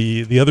spring and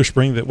the other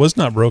spring that was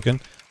not broken.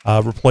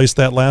 Replaced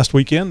that last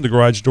weekend. The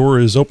garage door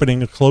is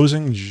opening and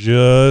closing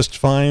just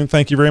fine.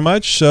 Thank you very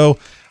much. So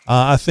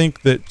I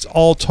think that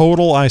all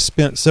total, I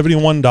spent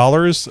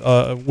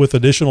 $71 with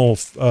additional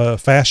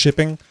fast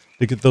shipping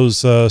to get those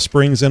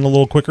springs in a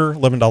little quicker.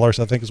 $11,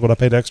 I think, is what I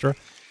paid extra.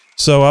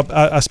 So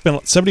I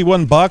spent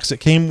 $71. It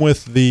came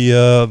with the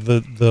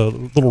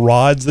little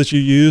rods that you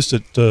use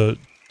to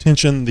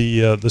tension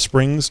the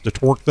springs, to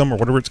torque them, or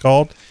whatever it's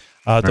called,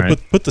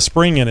 put the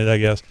spring in it, I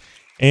guess.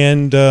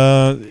 And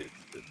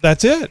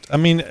that's it. I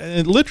mean,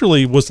 it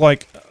literally was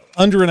like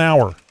under an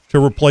hour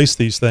to replace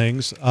these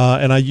things.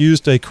 And I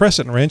used a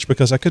crescent wrench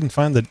because I couldn't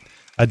find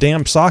a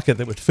damn socket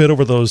that would fit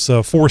over those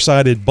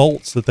four-sided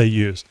bolts that they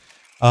use.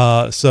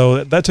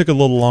 So that took a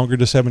little longer,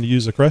 just having to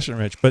use a crescent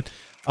wrench. But,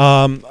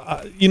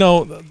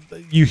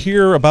 you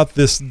hear about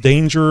this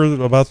danger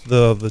about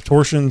the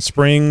torsion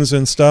springs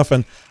and stuff.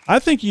 And I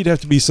think you'd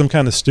have to be some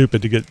kind of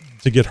stupid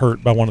to get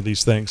hurt by one of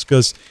these things.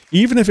 Cause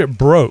even if it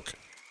broke,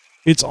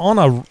 it's on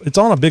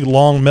a big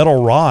long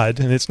metal rod,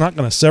 and it's not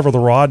going to sever the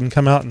rod and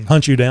come out and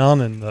hunt you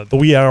down in the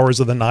wee hours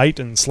of the night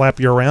and slap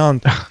you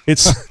around.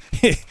 It's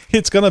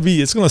going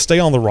to stay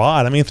on the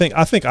rod. I mean,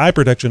 I think eye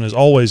protection is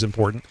always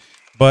important.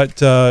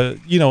 But I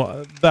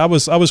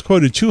was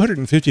quoted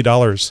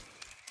 $250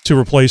 to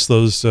replace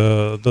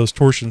those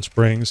torsion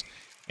springs,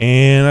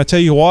 and I tell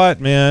you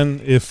what,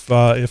 man, if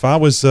I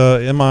was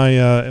in my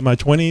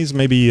 20s,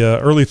 maybe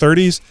early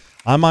 30s,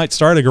 I might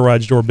start a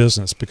garage door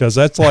business, because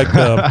that's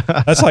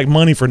like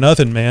money for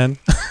nothing, man.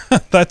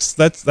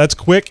 that's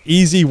quick,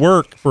 easy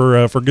work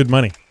for good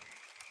money.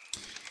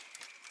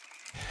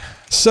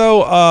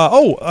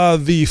 So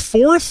the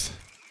fourth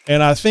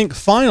and I think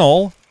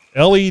final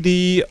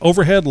LED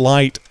overhead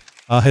light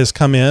has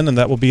come in, and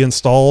that will be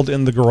installed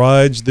in the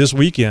garage this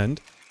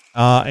weekend.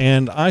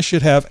 And I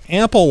should have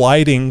ample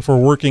lighting for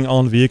working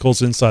on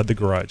vehicles inside the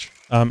garage.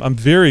 I'm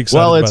very excited.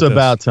 Well, it's about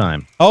about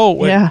time. Oh,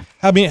 wait. Yeah.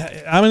 I mean,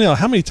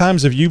 how many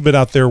times have you been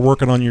out there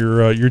working on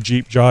your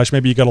Jeep, Josh?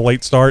 Maybe you got a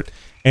late start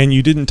and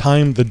you didn't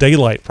time the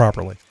daylight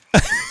properly.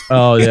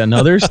 Oh yeah,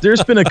 no.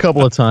 There's been a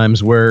couple of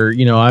times where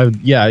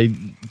I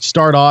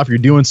start off, you're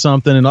doing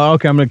something, and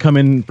okay, I'm gonna come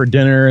in for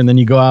dinner, and then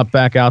you go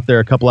back out there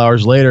a couple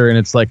hours later, and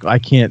it's like I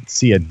can't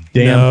see a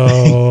damn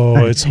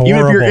thing. It's horrible.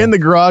 Even if you're in the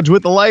garage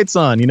with the lights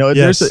on,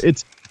 Yes.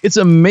 It's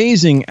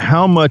amazing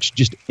how much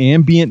just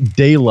ambient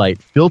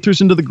daylight filters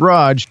into the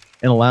garage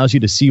and allows you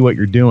to see what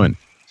you're doing.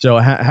 So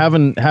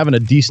having a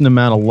decent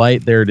amount of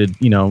light there to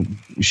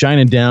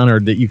shining down, or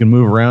that you can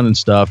move around and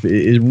stuff,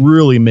 it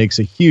really makes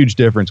a huge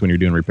difference when you're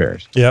doing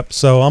repairs. Yep.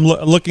 So I'm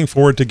looking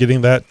forward to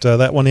getting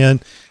that one in.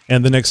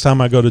 And the next time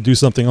I go to do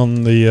something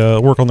on the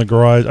work in the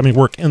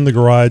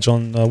garage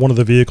on one of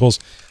the vehicles,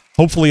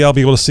 hopefully I'll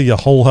be able to see a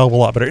whole hell of a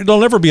lot better. It'll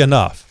never be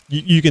enough.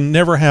 You can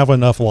never have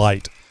enough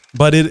light,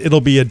 but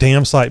it'll be a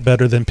damn sight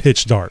better than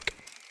pitch dark.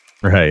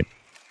 Right.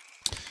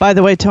 By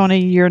the way,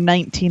 Tony, you're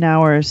 19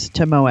 hours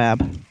to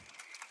MOAB.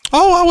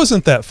 Oh, I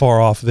wasn't that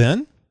far off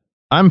then.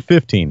 I'm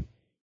 15.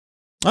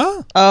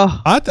 Oh.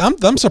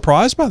 I'm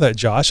surprised by that,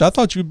 Josh. I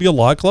thought you'd be a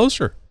lot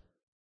closer.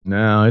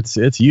 No,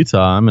 it's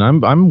Utah. I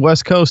mean, I'm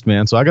West Coast,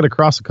 man, so I got to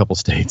cross a couple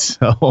states.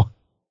 So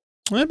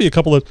maybe a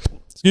couple of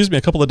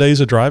days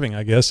of driving,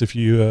 I guess, if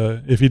you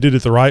did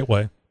it the right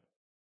way.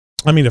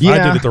 I mean, if I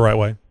did it the right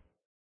way.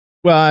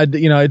 Well,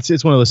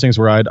 it's one of those things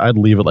where I'd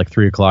leave at like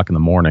 3:00 in the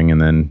morning, and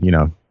then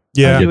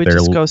you would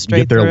just go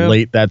straight get there through.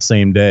 late that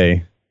same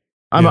day.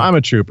 I'm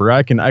a trooper.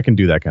 I can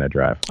do that kind of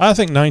drive. I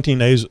think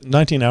 19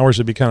 hours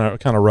would be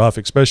kind of rough,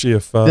 especially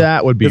if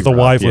that would be if the rough,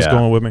 wife was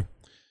going with me.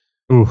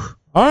 Ooh.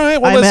 All right.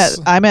 Well,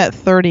 I'm at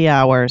 30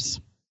 hours.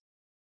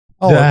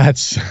 Oh,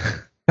 that's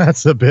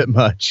a bit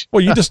much.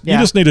 Well, you just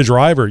need a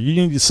driver.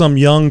 You need some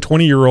young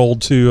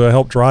 20-year-old to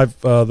help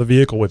drive the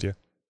vehicle with you.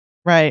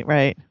 Right.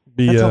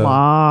 That's a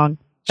long.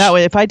 That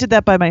way, if I did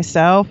that by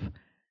myself,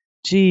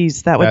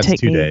 geez, that would take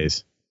 2 me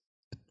days,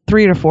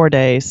 3 to 4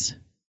 days.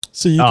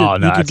 So you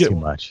that's too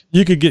much.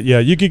 You could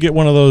get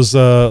one of those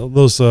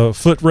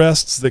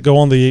footrests that go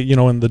on the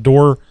in the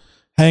door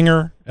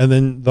hanger, and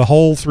then the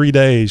whole 3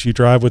 days you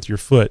drive with your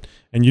foot,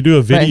 and you do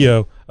a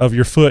video of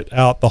your foot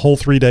out the whole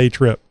 3-day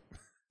trip.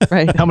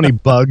 Right. How many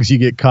bugs you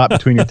get caught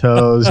between your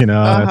toes?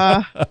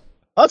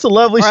 That's a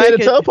lovely shade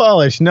of toe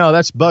polish. No,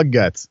 that's bug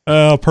guts.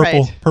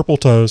 Purple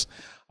toes.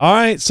 All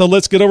right, so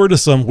let's get over to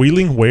some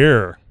wheeling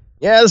wear.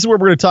 Yeah, this is where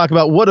we're going to talk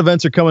about what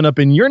events are coming up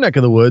in your neck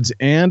of the woods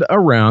and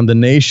around the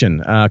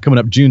nation. Coming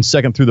up June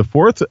 2nd through the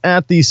 4th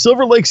at the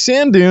Silver Lake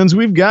Sand Dunes,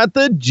 we've got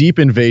the Jeep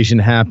Invasion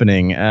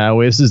happening.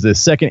 This is the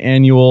second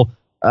annual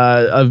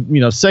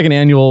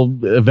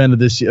event of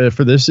this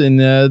for this, and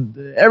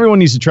everyone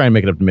needs to try and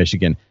make it up to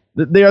Michigan.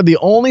 They are the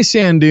only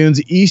sand dunes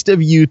east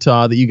of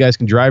Utah that you guys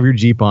can drive your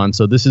Jeep on,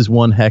 so this is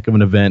one heck of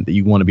an event that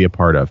you want to be a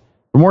part of.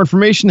 For more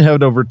information,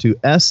 head over to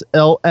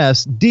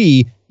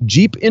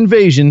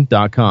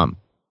slsdjeepinvasion.com.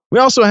 We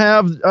also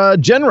have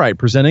Genright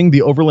presenting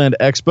the Overland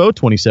Expo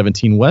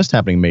 2017 West,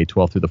 happening May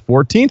 12th through the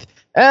 14th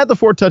at the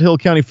Fort Tuthill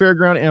County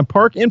Fairground and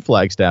Park in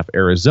Flagstaff,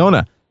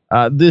 Arizona.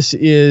 This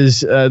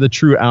is the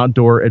true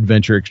outdoor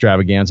adventure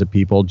extravaganza,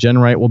 people.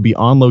 Genright will be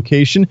on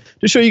location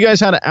to show you guys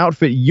how to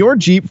outfit your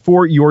Jeep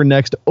for your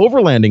next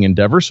overlanding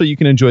endeavor so you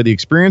can enjoy the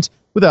experience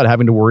without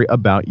having to worry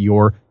about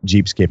your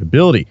Jeep's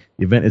capability.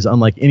 The event is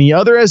unlike any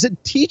other as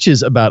it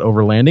teaches about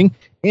overlanding,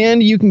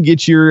 and you can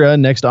get your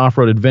next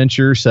off-road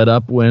adventure set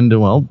up when, a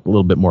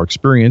little bit more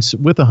experience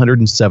with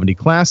 170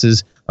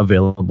 classes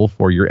available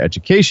for your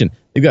education.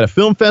 They've got a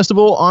film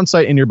festival,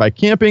 on-site and nearby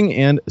camping,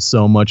 and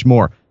so much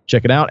more.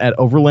 Check it out at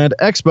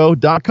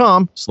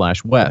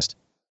overlandexpo.com/west.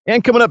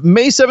 And coming up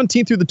May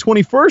 17th through the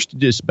 21st,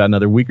 just about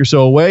another week or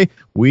so away,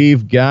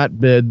 we've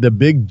got the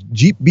big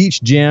Jeep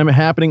Beach Jam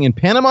happening in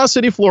Panama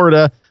City,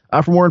 Florida.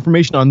 For more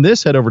information on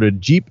this, head over to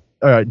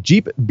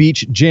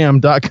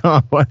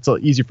jeepbeachjam.com. Well, it's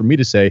easy for me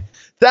to say.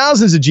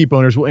 Thousands of Jeep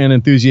owners and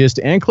enthusiasts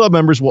and club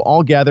members will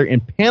all gather in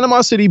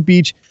Panama City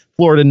Beach,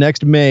 Florida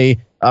next May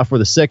for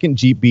the second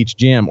Jeep Beach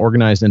Jam,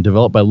 organized and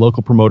developed by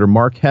local promoter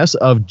Mark Hess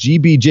of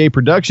GBJ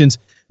Productions.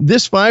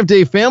 This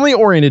 5-day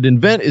family-oriented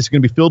event is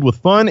going to be filled with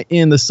fun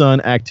in the sun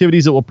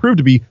activities that will prove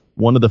to be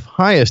one of the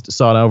highest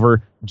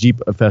sought-over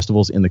Jeep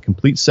festivals in the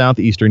complete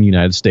southeastern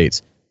United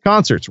States.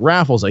 Concerts,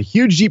 raffles, a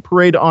huge Jeep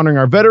parade honoring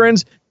our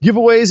veterans,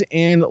 giveaways,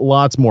 and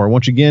lots more.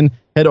 Once again,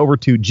 head over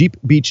to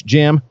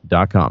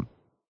jeepbeachjam.com.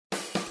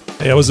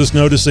 Hey, I was just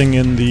noticing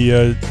in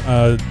the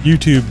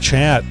YouTube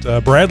chat,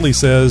 Bradley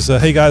says,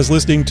 hey guys,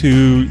 listening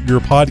to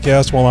your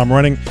podcast while I'm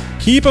running,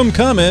 keep them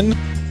coming.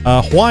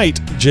 White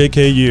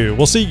JKU.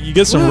 Well, see, you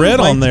get some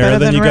red on there,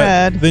 then you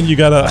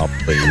got a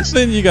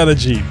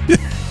Jeep.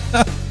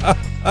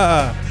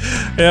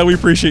 Yeah, we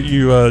appreciate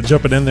you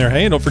jumping in there.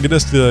 Hey, don't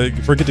forget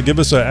to give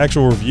us an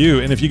actual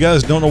review. And if you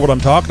guys don't know what I'm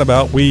talking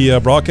about, we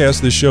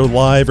broadcast this show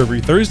live every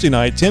Thursday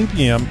night, 10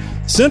 p.m.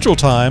 Central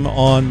Time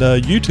on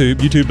YouTube,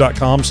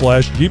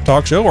 youtube.com/Jeep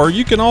Talk Show, or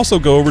you can also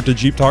go over to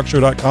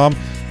jeeptalkshow.com.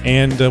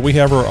 And we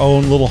have our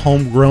own little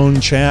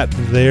homegrown chat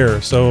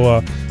there.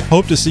 So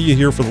hope to see you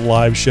here for the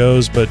live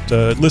shows, but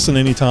listen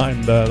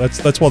anytime.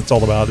 That's what it's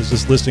all about, is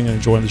just listening and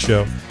enjoying the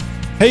show.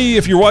 Hey,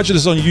 if you're watching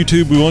this on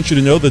YouTube, we want you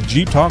to know the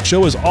Jeep Talk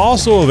Show is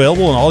also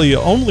available in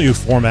audio-only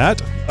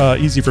format.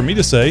 Easy for me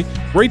to say.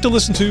 Great to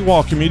listen to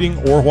while commuting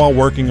or while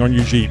working on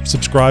your Jeep.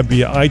 Subscribe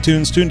via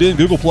iTunes, TuneIn,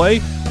 Google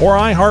Play, or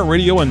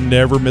iHeartRadio and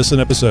never miss an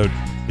episode.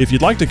 If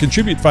you'd like to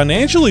contribute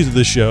financially to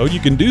the show, you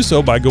can do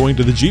so by going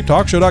to the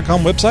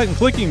jeeptalkshow.com website and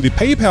clicking the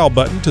PayPal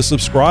button to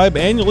subscribe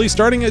annually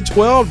starting at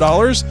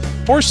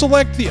 $12, or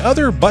select the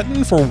other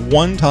button for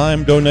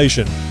one-time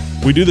donation.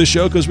 We do this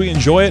show because we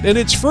enjoy it, and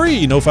it's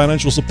free. No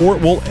financial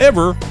support will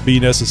ever be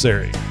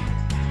necessary.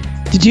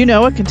 Did you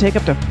know it can take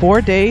up to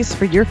 4 days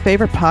for your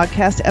favorite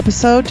podcast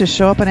episode to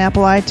show up on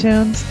Apple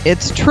iTunes?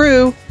 It's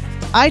true.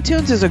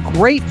 iTunes is a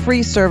great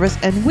free service,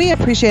 and we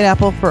appreciate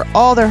Apple for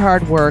all their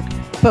hard work.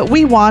 But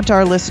we want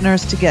our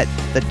listeners to get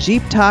the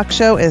Jeep Talk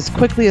Show as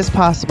quickly as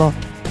possible.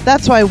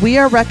 That's why we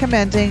are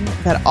recommending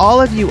that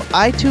all of you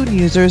iTunes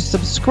users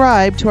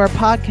subscribe to our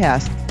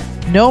podcast.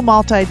 No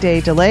multi-day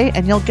delay,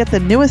 and you'll get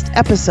the newest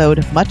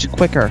episode much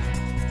quicker.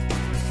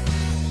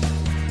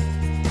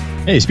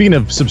 Hey, speaking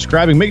of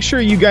subscribing, make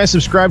sure you guys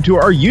subscribe to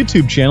our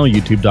YouTube channel,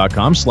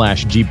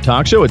 youtube.com/Jeep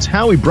Talk Show. It's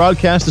how we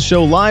broadcast the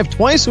show live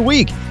twice a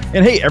week.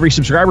 And hey, every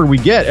subscriber we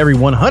get, every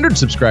 100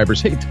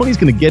 subscribers, hey, Tony's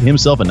going to get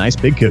himself a nice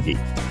big cookie.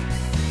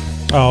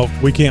 Oh,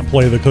 we can't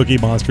play the Cookie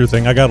Monster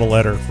thing. I got a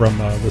letter from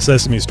the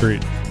Sesame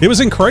Street. It was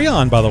in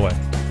crayon, by the way.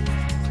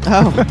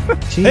 Oh,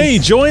 geez. Hey,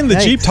 join the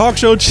Yikes. Jeep Talk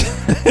Show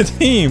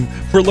team.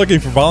 We're looking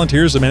for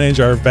volunteers to manage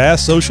our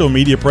vast social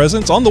media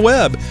presence on the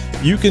web.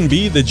 You can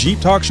be the Jeep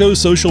Talk Show's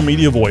social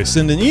media voice.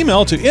 Send an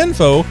email to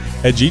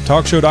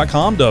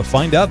info@jeeptalkshow.com to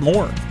find out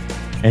more.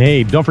 And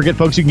hey, don't forget,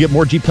 folks, you can get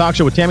more Jeep Talk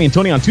Show with Tammy and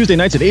Tony on Tuesday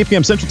nights at 8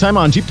 p.m. Central Time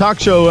on Jeep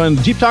Talk Show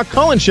and Jeep Talk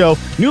Call-In Show.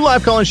 New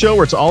live call-in show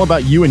where it's all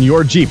about you and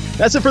your Jeep.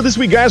 That's it for this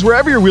week, guys.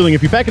 Wherever you're wheeling,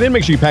 if you pack it in,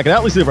 make sure you pack it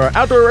out. Let's leave our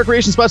outdoor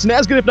recreation spots in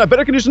as good, if not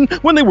better condition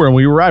when they were when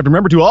we arrived.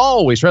 Remember to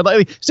always tread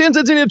lightly, stay on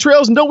designated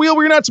trails, and don't wheel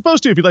where you're not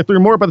supposed to. If you'd like to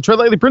learn more about the tread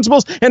lightly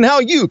principles and how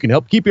you can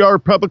help keep your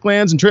public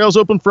lands and trails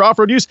open for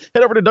off-road use,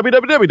 head over to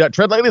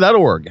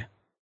www.treadlightly.org.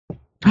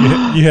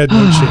 You had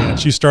no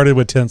chance. You started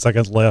with 10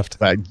 seconds left.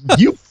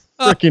 You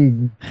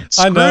freaking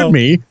screwed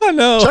me. I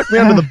know. Chucked me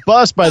under the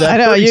bus by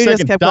that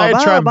 30-second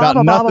diatribe about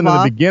nothing in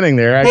the beginning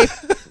there.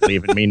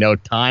 Leaving me no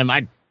time.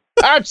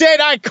 That's it.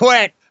 I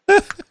quit.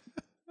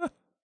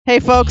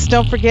 Hey, folks,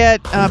 don't forget,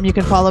 you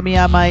can follow me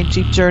on my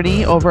Jeep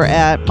journey over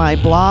at my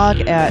blog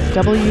at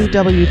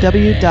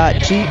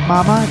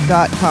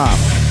www.jeepmama.com.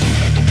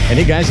 And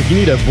hey, guys, if you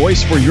need a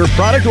voice for your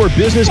product or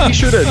business, be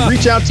sure to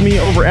reach out to me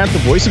over at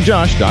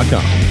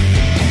thevoiceofjosh.com.